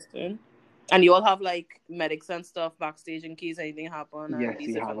 That's interesting. And you all have like medics and stuff backstage in case anything happen and Yes, these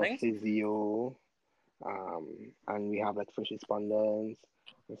we have different a things. physio, and we have like first responders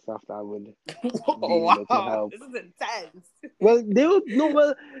and stuff that would be able to Wow, help. this is intense. Well, they would no.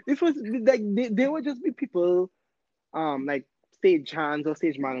 Well, this was like they would just be people, like stage hands or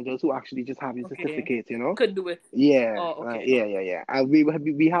stage managers who actually just have the Okay, certificate. could do it. Yeah, Oh, okay. yeah, yeah, yeah. And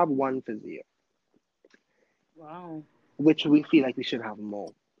we have one physio, Wow, which we feel like we should have more.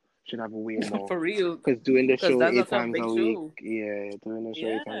 Should have way more. for real, Because doing the because show eight that's a times a big week, show. yeah, doing the show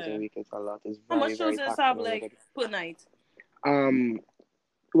 8 times a Yeah. week is a lot. It's How much very, shows very does this taxing have on your like body. per night? Um,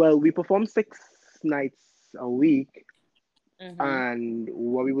 well, we perform 6 nights a week, Mm-hmm. and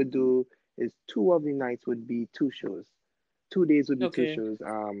what we would do is two of the nights would be two shows. 2 days would be two Okay. shows,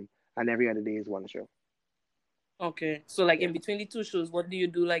 and every other day is one show. Okay. So like Yeah. in between the two shows, what do you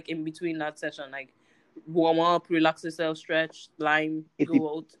do like in between that session? Like warm up, relax yourself, stretch, lime, It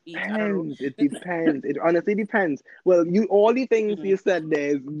go out, eat. I don't know. depends. It depends. It honestly depends. Well, you all the things Mhm. you said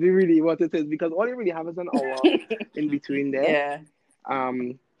there is really what it is because all you really have is an hour in between there. Yeah.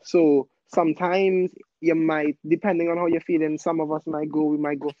 So sometimes you might, depending on how you're feeling, some of us might go. We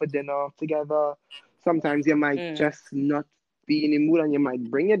might go for dinner together. Sometimes you might Mm. just not be in the mood and you might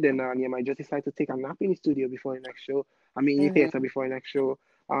bring your dinner and you might just decide to take a nap in the studio before the next show. I mean, in the theater Mm-hmm. before the next show.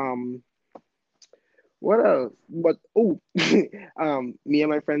 What else? But oh, me and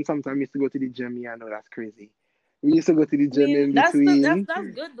my friends sometimes used to go to the gym. Yeah, I know that's crazy. We used to go to the I gym mean, in that's between. that's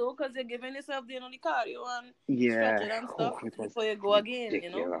good though, because you're giving yourself the only cardio and Yeah, stretching and oh, stuff it was before you go again, you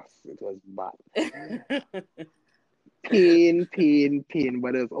know? ridiculous. It was bad. Pain,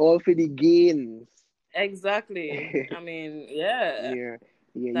 but it was all for the gains. Exactly. I mean, yeah, Yeah,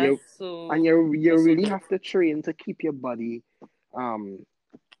 yeah, that's and so you that's so really dope. have to train to keep your body um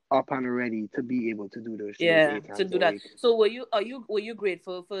up and ready to be able to do those shows Yeah, eight to times a do that. week. So were you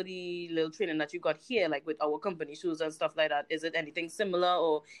grateful for the little training that you got here, like with our company shoes and stuff like that? Is it anything similar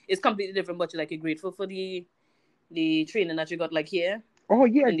or it's completely different? But you're grateful for the training that you got like here Oh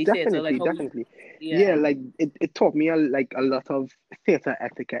yeah, in the theater, like definitely, how we, definitely. Yeah, yeah, like it taught me a lot of theater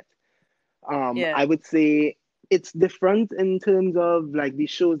etiquette. yeah, I would say it's different in terms of like the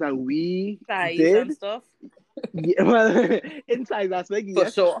shows that we ties and did. stuff Yeah, well, inside aspect, for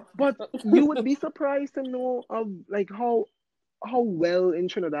yes, sure. but you would be surprised to know of like how well in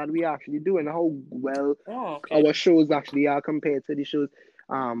Trinidad we actually do and how well Oh, okay. our shows actually are compared to the shows.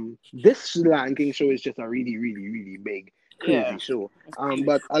 This Lion King show is just a really, really, really big, Yeah, crazy show. it's huge.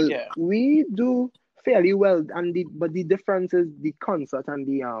 But Yeah. we do fairly well, and the difference is the concert and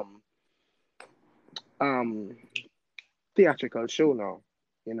the um theatrical show now.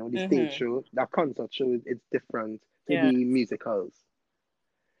 You know, the stage Mhm. show, the concert show, it's different to Yeah. the musicals.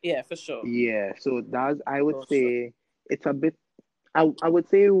 Yeah, for sure. Yeah, so that's I would For sure. say it's a bit. I would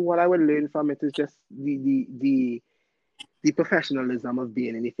say what I would learn from it is just the professionalism of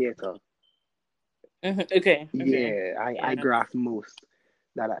being in the theater. Okay. Okay. Yeah, I Yeah, grasp most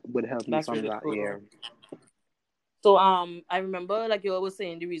that would help me that's from really that. cool. Yeah. So I remember like you always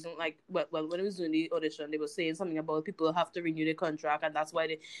saying the reason like well when I was doing the audition they were saying something about people have to renew the contract and that's why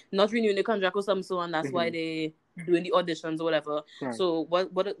they not renewing the contract or something so and that's why Hmm. they doing the auditions or whatever. Right. So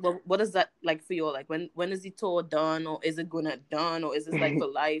what is that like for you? Like when is the tour done or is it gonna done or is this like for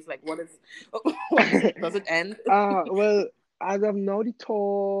life? Like what is what is it? Does it end? Well, as of now, the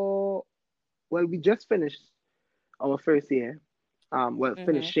tour. Well, we just finished our first year. Well, Mhm.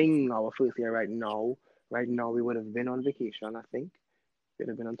 finishing our first year right now. Right now, we would have been on vacation. I think we'd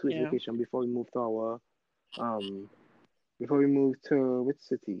have been on 2 weeks Yeah. vacation before we moved to our um before we moved to which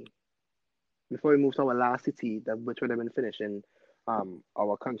city? Before we moved to our last city, that which would have been finishing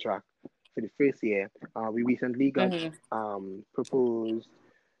our contract for the first year. We recently got Mhm. proposed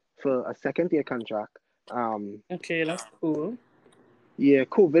for a second year contract. Um, Okay, that's cool. yeah,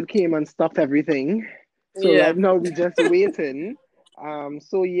 COVID came and stopped everything. So right Yeah. now we just waiting.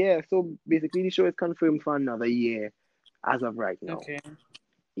 So yeah, so basically the show is confirmed for another year as of right now. Okay.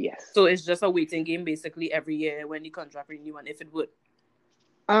 Yes. So it's just a waiting game basically every year when the contract renew and if it would.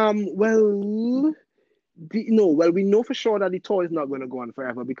 Well, no, well we know for sure that the tour is not going to go on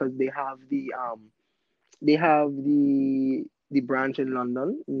forever because they have the branch in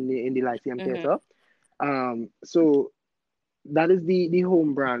London in the Lyceum Mhm. Theatre. So that is the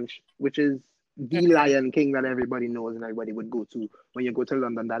home branch, which is the Okay. Lion King that everybody knows and everybody would go to when you go to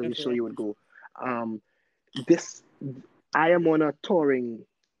London. That is the show Okay. you would go. Um, this I am on a touring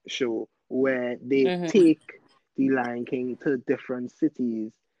show where they Mhm. take the Lion King to different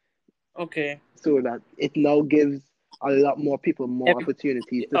cities Okay. so that it now gives a lot more people more Every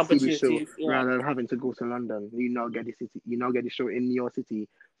opportunities to see the show opportunities. Yeah. rather than having to go to London. You now get the show in your city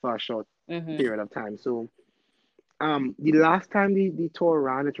for a short Mhm. period of time. So the last time the tour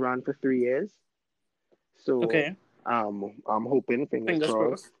ran, it ran for 3 years. So Okay. I'm hoping, fingers Fingers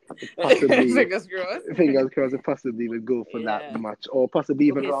crossed, crossed. it possibly Fingers crossed. fingers crossed it possibly would go for that Yeah. much or possibly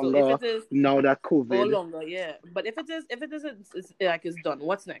even Okay. So if longer it is now that or COVID. longer, yeah. But if it is, it's like it's done.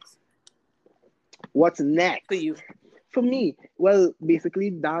 What's next What's for next? you? For me, well, basically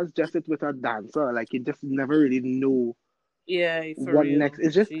that's just it with a dancer. Like you just never really know Yeah, for what real. next.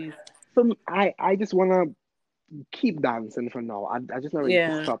 It's just Jeez. I just wanna keep dancing for now. I just not ready to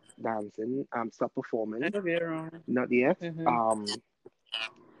Yeah. stop dancing, stop I performing. could be wrong. Not yet. Mhm.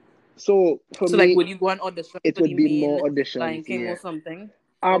 So for So like, me, would you go on audition it for the would be main more auditions. Lion King Yeah. or something?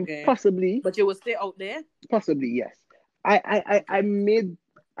 Okay. Possibly, But you will stay out there. possibly yes. I Okay. made.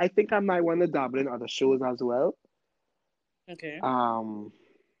 I think I might want to dabble in other shows as well. Okay. Um,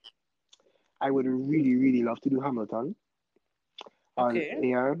 I would really, really love to do Hamilton. Okay.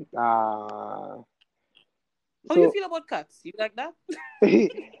 Yeah. How you So feel about Cats? You like that?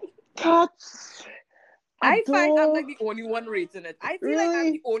 cats. I I find I'm don't like the only one rating it. I feel like I'm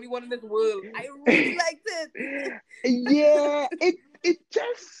the really. only one in this world. I really liked it. Yeah, it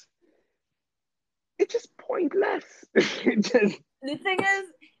just it's just pointless. It just The thing is,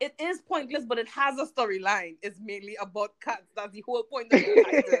 it is pointless, but it has a storyline. It's mainly about cats. That's the whole point of the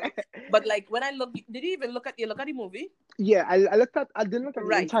title. But like when I look, did you even look at the movie? yeah. I didn't look at the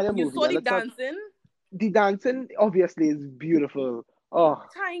Right. entire You movie. saw I the looked at dancing. the dancing. Obviously, is beautiful. Oh,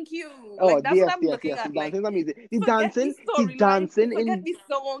 Thank you. oh, Like that's what yes, I'm yes, looking yes. The at. Like dancing is amazing. forget the The storyline, dancing forget in the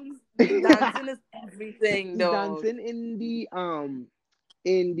songs. The dancing is everything, the dog. dancing in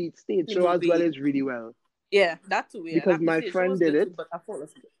the stage The show as well movie. is really well Yeah, that too. Yeah, because that the my stage show friend was did good it. too, but I fall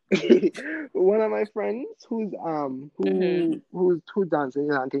asleep. One of my friends Mm-hmm. who's dancing in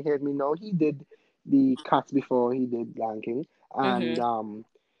Lanking heard me know he did the cats before he did Lanking, and Mm-hmm.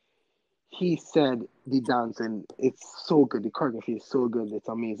 he said the dancing it's so good, the choreography is so good, it's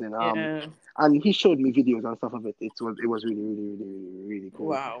amazing. Yeah. And he showed me videos and stuff of it. It was really really really really really cool.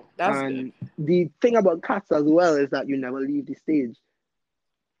 Wow, that's good. And the thing about cats as well is that you never leave the stage.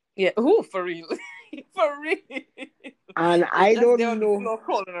 Yeah. Who for real? For real. And You're I just there on don't the know. floor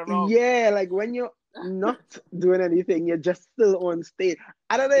crawling around. Yeah, like when you're not doing anything, you're just still on stage.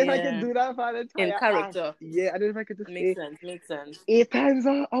 I don't know if I could Yeah. do that for an In entire act. character. Yeah, I don't know if I could just Makes stay sense. Makes sense. 8 times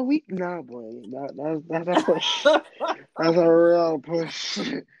a week. Nah, boy, that's a push. That's a real push.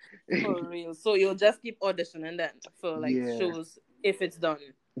 For real. So you'll just keep auditioning then for like Yeah, shows if it's done.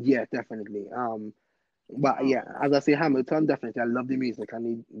 yeah, definitely. But Oh. yeah, as I say, Hamilton, definitely. I love the music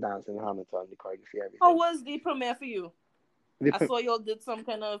and the dance in Hamilton, the choreography, How everything. was the premiere for you? The, I pr- saw y'all did some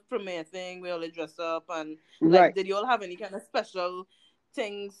kind of premiere thing where y'all dress up and like right. did y'all have any kind of special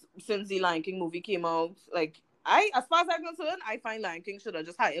things since the Lion King movie came out? Like I as far as I'm concerned, I find Lion King should have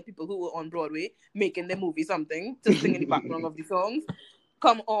just hired people who were on Broadway making the movie something to sing in the background of the songs.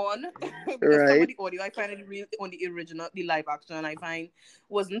 Come on. Because some of Right, the audio I find it real on the original, the live action I find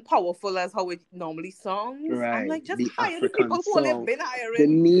wasn't powerful as how it normally sounds. I'm right. like, just The hire the African people who have song. been They hiring.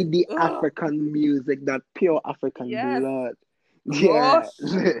 need the Ugh, African music, that pure African yes. blood. Yeah.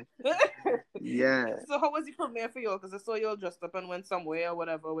 Gosh. Yeah. So how was the premiere for you? Because I saw you all dressed up and went somewhere or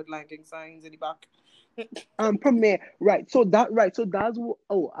whatever with Lion King signs in the back. Premiere. Right. So that right. So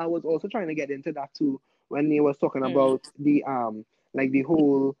oh, I was also trying to get into that too when he was talking Mm. about the like the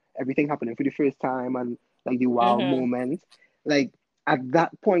whole everything happening for the first time and like the wow Mm-hmm. moment. Like at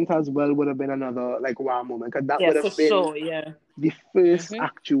that point as well would have been another like wow moment because that Yeah, would for have been sure. Yeah. the first Mm-hmm.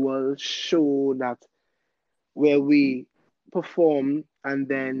 actual show that where we performed and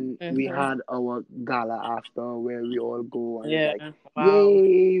then we Mm-hmm. had our gala after where we all go and it's Yeah. like Wow.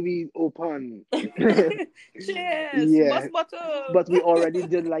 yay we open. Cheers. Yeah, Bust bottom. but we already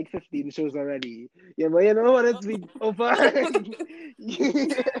did like 15 shows already. Yeah, but you know what, it's been open.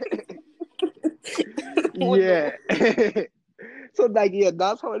 Oh Yeah. no. So like yeah,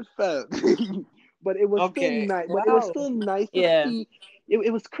 that's how it felt. But it was still Okay. nice. But it was Wow. still nice to Yeah. see.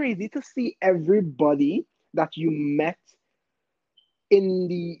 It was crazy to see everybody that you met in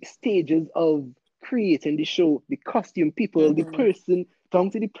the stages of creating the show, the costume people, the Mm-hmm. person, down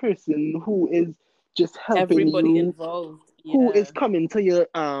to the person who is just helping Everybody you, involved. who is Yeah. coming to your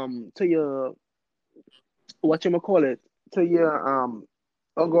what you call it, to your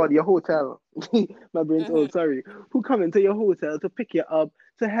oh god, your hotel. My brain's Mm-hmm. old, sorry. Who come into your hotel to pick you up,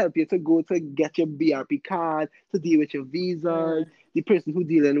 to help you to go to get your BRP card, to deal with your visas, Mm. the person who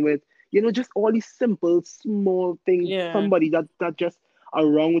dealing with, just all these simple, small things, Yeah. somebody that just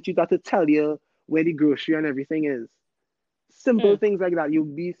around with you that to tell you where the grocery and everything is. Simple Hmm. things like that. You'll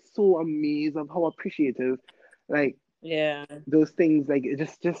be so amazed of how appreciative like Yeah. those things like it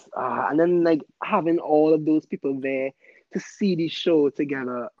just and then like having all of those people there to see the show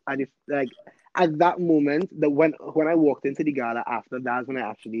together and if like at that moment that when I walked into the gala after that's when I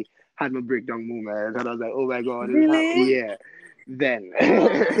actually had my breakdown moment and I was like oh my god Really? yeah then Oh,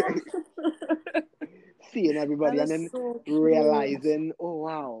 seeing that everybody and is then so cute. realizing oh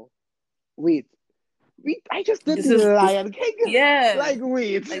wow wait I just did This the is this, Lion King yeah. like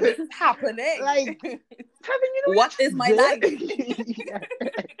wait Like this is happening. like Kevin you know what What you is my just life? did yeah.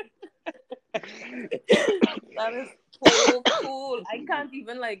 That is so cool. I can't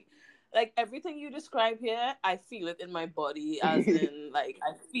even like everything you describe here, I feel it in my body as in like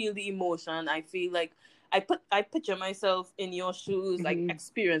I feel the emotion. I feel like I picture myself in your shoes, like Mhm.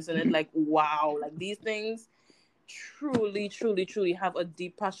 experiencing it like wow, like these things truly, truly, truly have a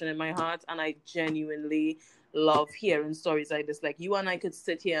deep passion in my heart, and I genuinely love hearing stories like this. Like you and I could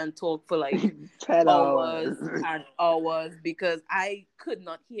sit here and talk for like 10 hours hours. and hours because I could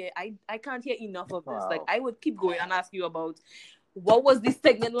not hear. I can't hear enough of this. Like Wow. I would keep going and ask you about what was this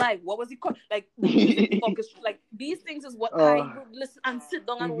segment like? What was like the music, the orchestra? Like these things is what I uh, would listen and sit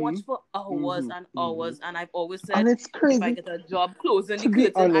down and watch hmm for hours hmm and hmm hours. And I've always And said, it's if I crazy, get a job closing the to be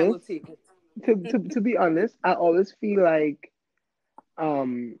curtain, I will honest. take it. to be honest,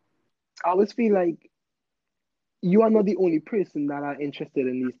 um I always feel like you are not the only person that are interested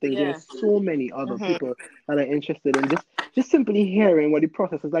in these things. Yeah. There's so many other Hmm. people that are interested in just simply hearing what the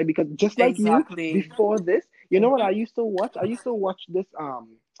process is like. Because just like you, Exactly. before this, you know what Hmm. I used to watch? I used to watch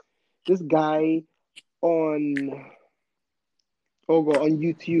this guy on on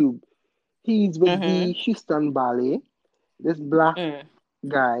YouTube. He's with the Hmm. Houston Ballet. This black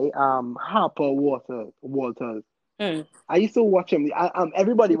guy, Harper Walters. Mm. I used to watch him.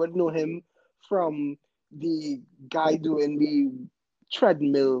 Everybody would know him from the guy doing the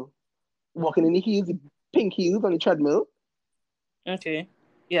treadmill, walking in the heels, the pink heels on the treadmill. Okay.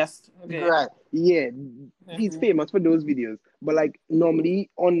 Yes. Okay. Right. Yeah. He's Hmm. famous for those videos. But like normally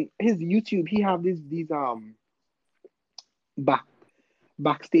on his YouTube, he have these back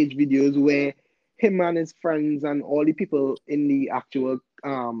backstage videos where him and his friends and all the people in the actual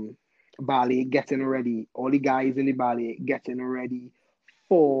ballet getting ready, all the guys in the ballet getting ready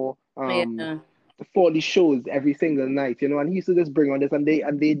for Yeah. the shows every single night, you know. And he used to just bring on this, and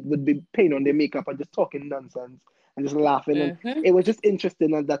they would be paying on their makeup and just talking nonsense and just laughing, and Hmm. it was just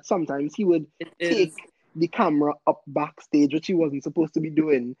interesting. And that sometimes he would It take is. the camera up backstage, which he wasn't supposed to be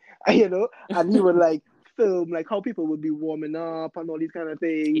doing, you know, and he would like film like how people would be warming up and all these kind of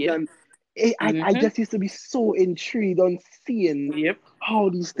things. Yep. And I Hmm. just used to be so intrigued on seeing Yep. how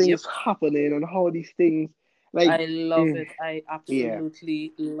these Yep. things happening and how these things like I love mm, it. I yeah,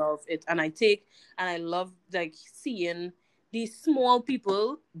 absolutely love it. And I love like seeing these small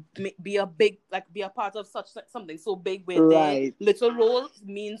people be a big, like be a part of such something so big where their right. little role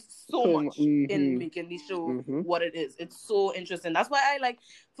means so So much in mm-hmm, making the show mm-hmm, what it is. It's so interesting. That's why I like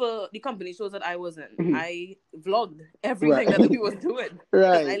for the company shows that I was in, mm-hmm. I vlogged everything that Right. we was doing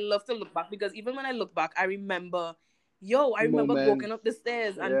because I Right. love to look back because even when I look back, I remember walking Moments. up the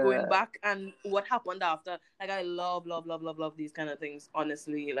stairs and going Yeah. back and what happened after. Like I love, love, love, love, love these kind of things.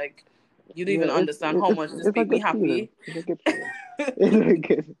 Honestly, like you don't Yeah. even understand how much this It's a make me good feeling. happy. It's a good feeling. It's a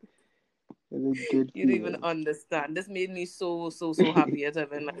good it's a good You don't even feeling. understand. This made me so, so, so happy at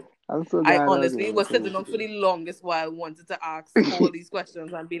heaven. Like I'm so I glad I was honestly able was to sitting on for the longest while wanted to ask all these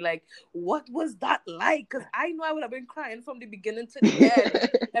questions and be like, what was that like? Because I know I would have been crying from the beginning to the end.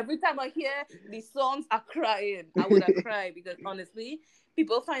 Every time I hear these songs are crying, I would have cried because honestly,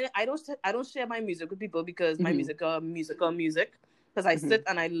 people find it. I don't share my music with people because my Mhm, music. Because I mhm. sit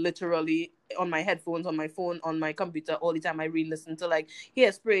and I literally on my headphones, on my phone, on my computer all the time. I re-listen to like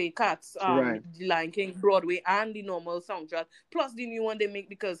Hairspray, Cats, Right. The Lion King, Broadway, and the normal soundtrack, plus the new one they make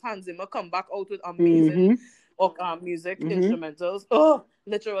because Hans Zimmer come back out with amazing Mm-hmm. music Mm-hmm. instrumentals. Oh,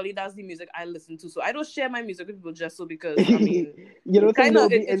 literally, that's the music I listen to. So I don't share my music with people just so because I mean, You don't think they'll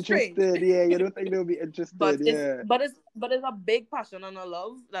be it's strange, interested? Yeah, you don't think they'll be interested? Yeah. but it's a big passion and a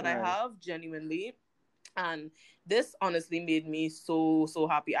love that I Right. have genuinely. And this honestly made me so so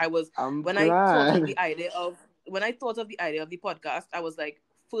happy. I was I'm when I thought of glad. the idea of the podcast, I was like,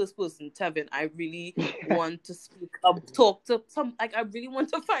 first person, Tevin, I really want to speak up, talk to some, like I really want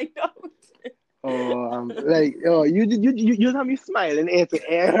to find out. Oh, like, oh, you just have me smiling ear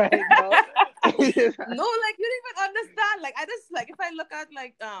to ear right now. No, like you don't even understand. Like I just like if I look at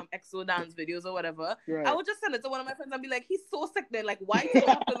like EXO dance videos or whatever, I Right. would just send it to one of my friends and be like, he's so sick there. Like, why does he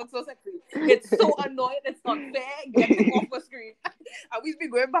have to look so sexy? It's so annoying, it's unfair. Get him off the screen. And we'd be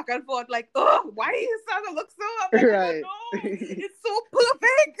going back and forth, like, oh, why is Santa look so? I'm like, I don't Right. know. It's so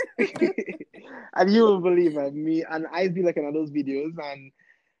perfect. And you will believe it, me and I'd be looking at those videos and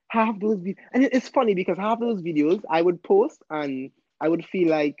half those and it's funny because half those videos I would post and I would feel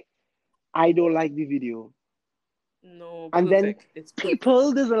like I don't like the video. No, And then perfect. It's perfect.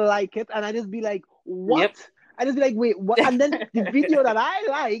 people doesn't like it and I just be like, what? Yep. I just be like, wait, what? And then the video that I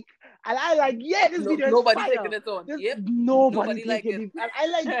like, and I like, yeah, this No, video is nobody fire. taking it on. There's Yep. nobody Nobody like taking it. it. And I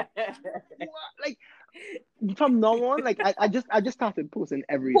like, what? Like, from now on, like I just started posting Post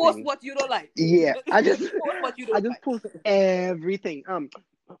everything. what you don't like. Yeah, Post what you I don't just post everything.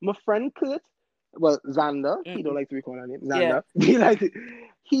 My friend Kurt, well, Xander, he don't like. like to recall her name. Yeah. Xander, he like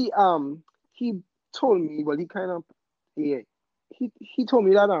he he told me, well, he kind of yeah, he told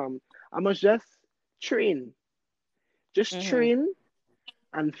me that I must train, just Mm-hmm. train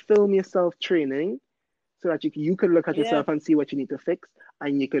and film yourself training so that you could look at Yeah. yourself and see what you need to fix,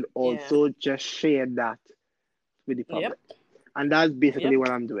 and you could Yeah. also just share that with the Yep. public. And that's basically Yep. what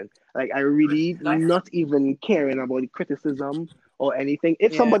I'm doing. Like I really That's not even caring about the criticism or anything.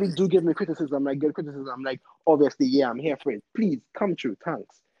 If yeah. somebody do give me criticism, like good criticism, I'm like, obviously, yeah, I'm here for it. Please come true,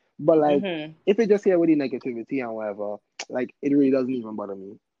 thanks. But like Mm-hmm. if they just here with the negativity and whatever, like it really doesn't even bother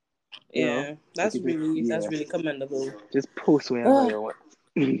me. You know? Yeah. Like it just That's yeah. really commendable. Just post wherever Oh, you want.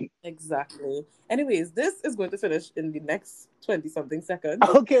 Exactly. Anyways, this is going to finish in the next 20-something seconds.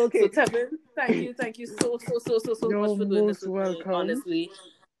 Okay, So, okay. Tevin, thank you so much You're for doing this most with me, welcome. honestly.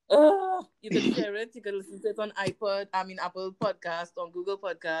 You can share it. You can listen to it on Apple Podcast, on Google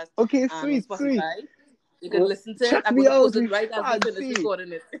Podcast, Okay, and on sweet, sweet. Spotify. You can Oh, listen to it. check I'm me going to out. post it We right as we finish fancy.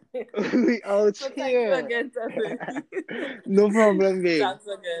 recording it. We out So, thank you here. again, Tevin. No problem, babe. Thanks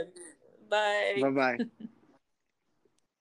again. Bye. Bye bye.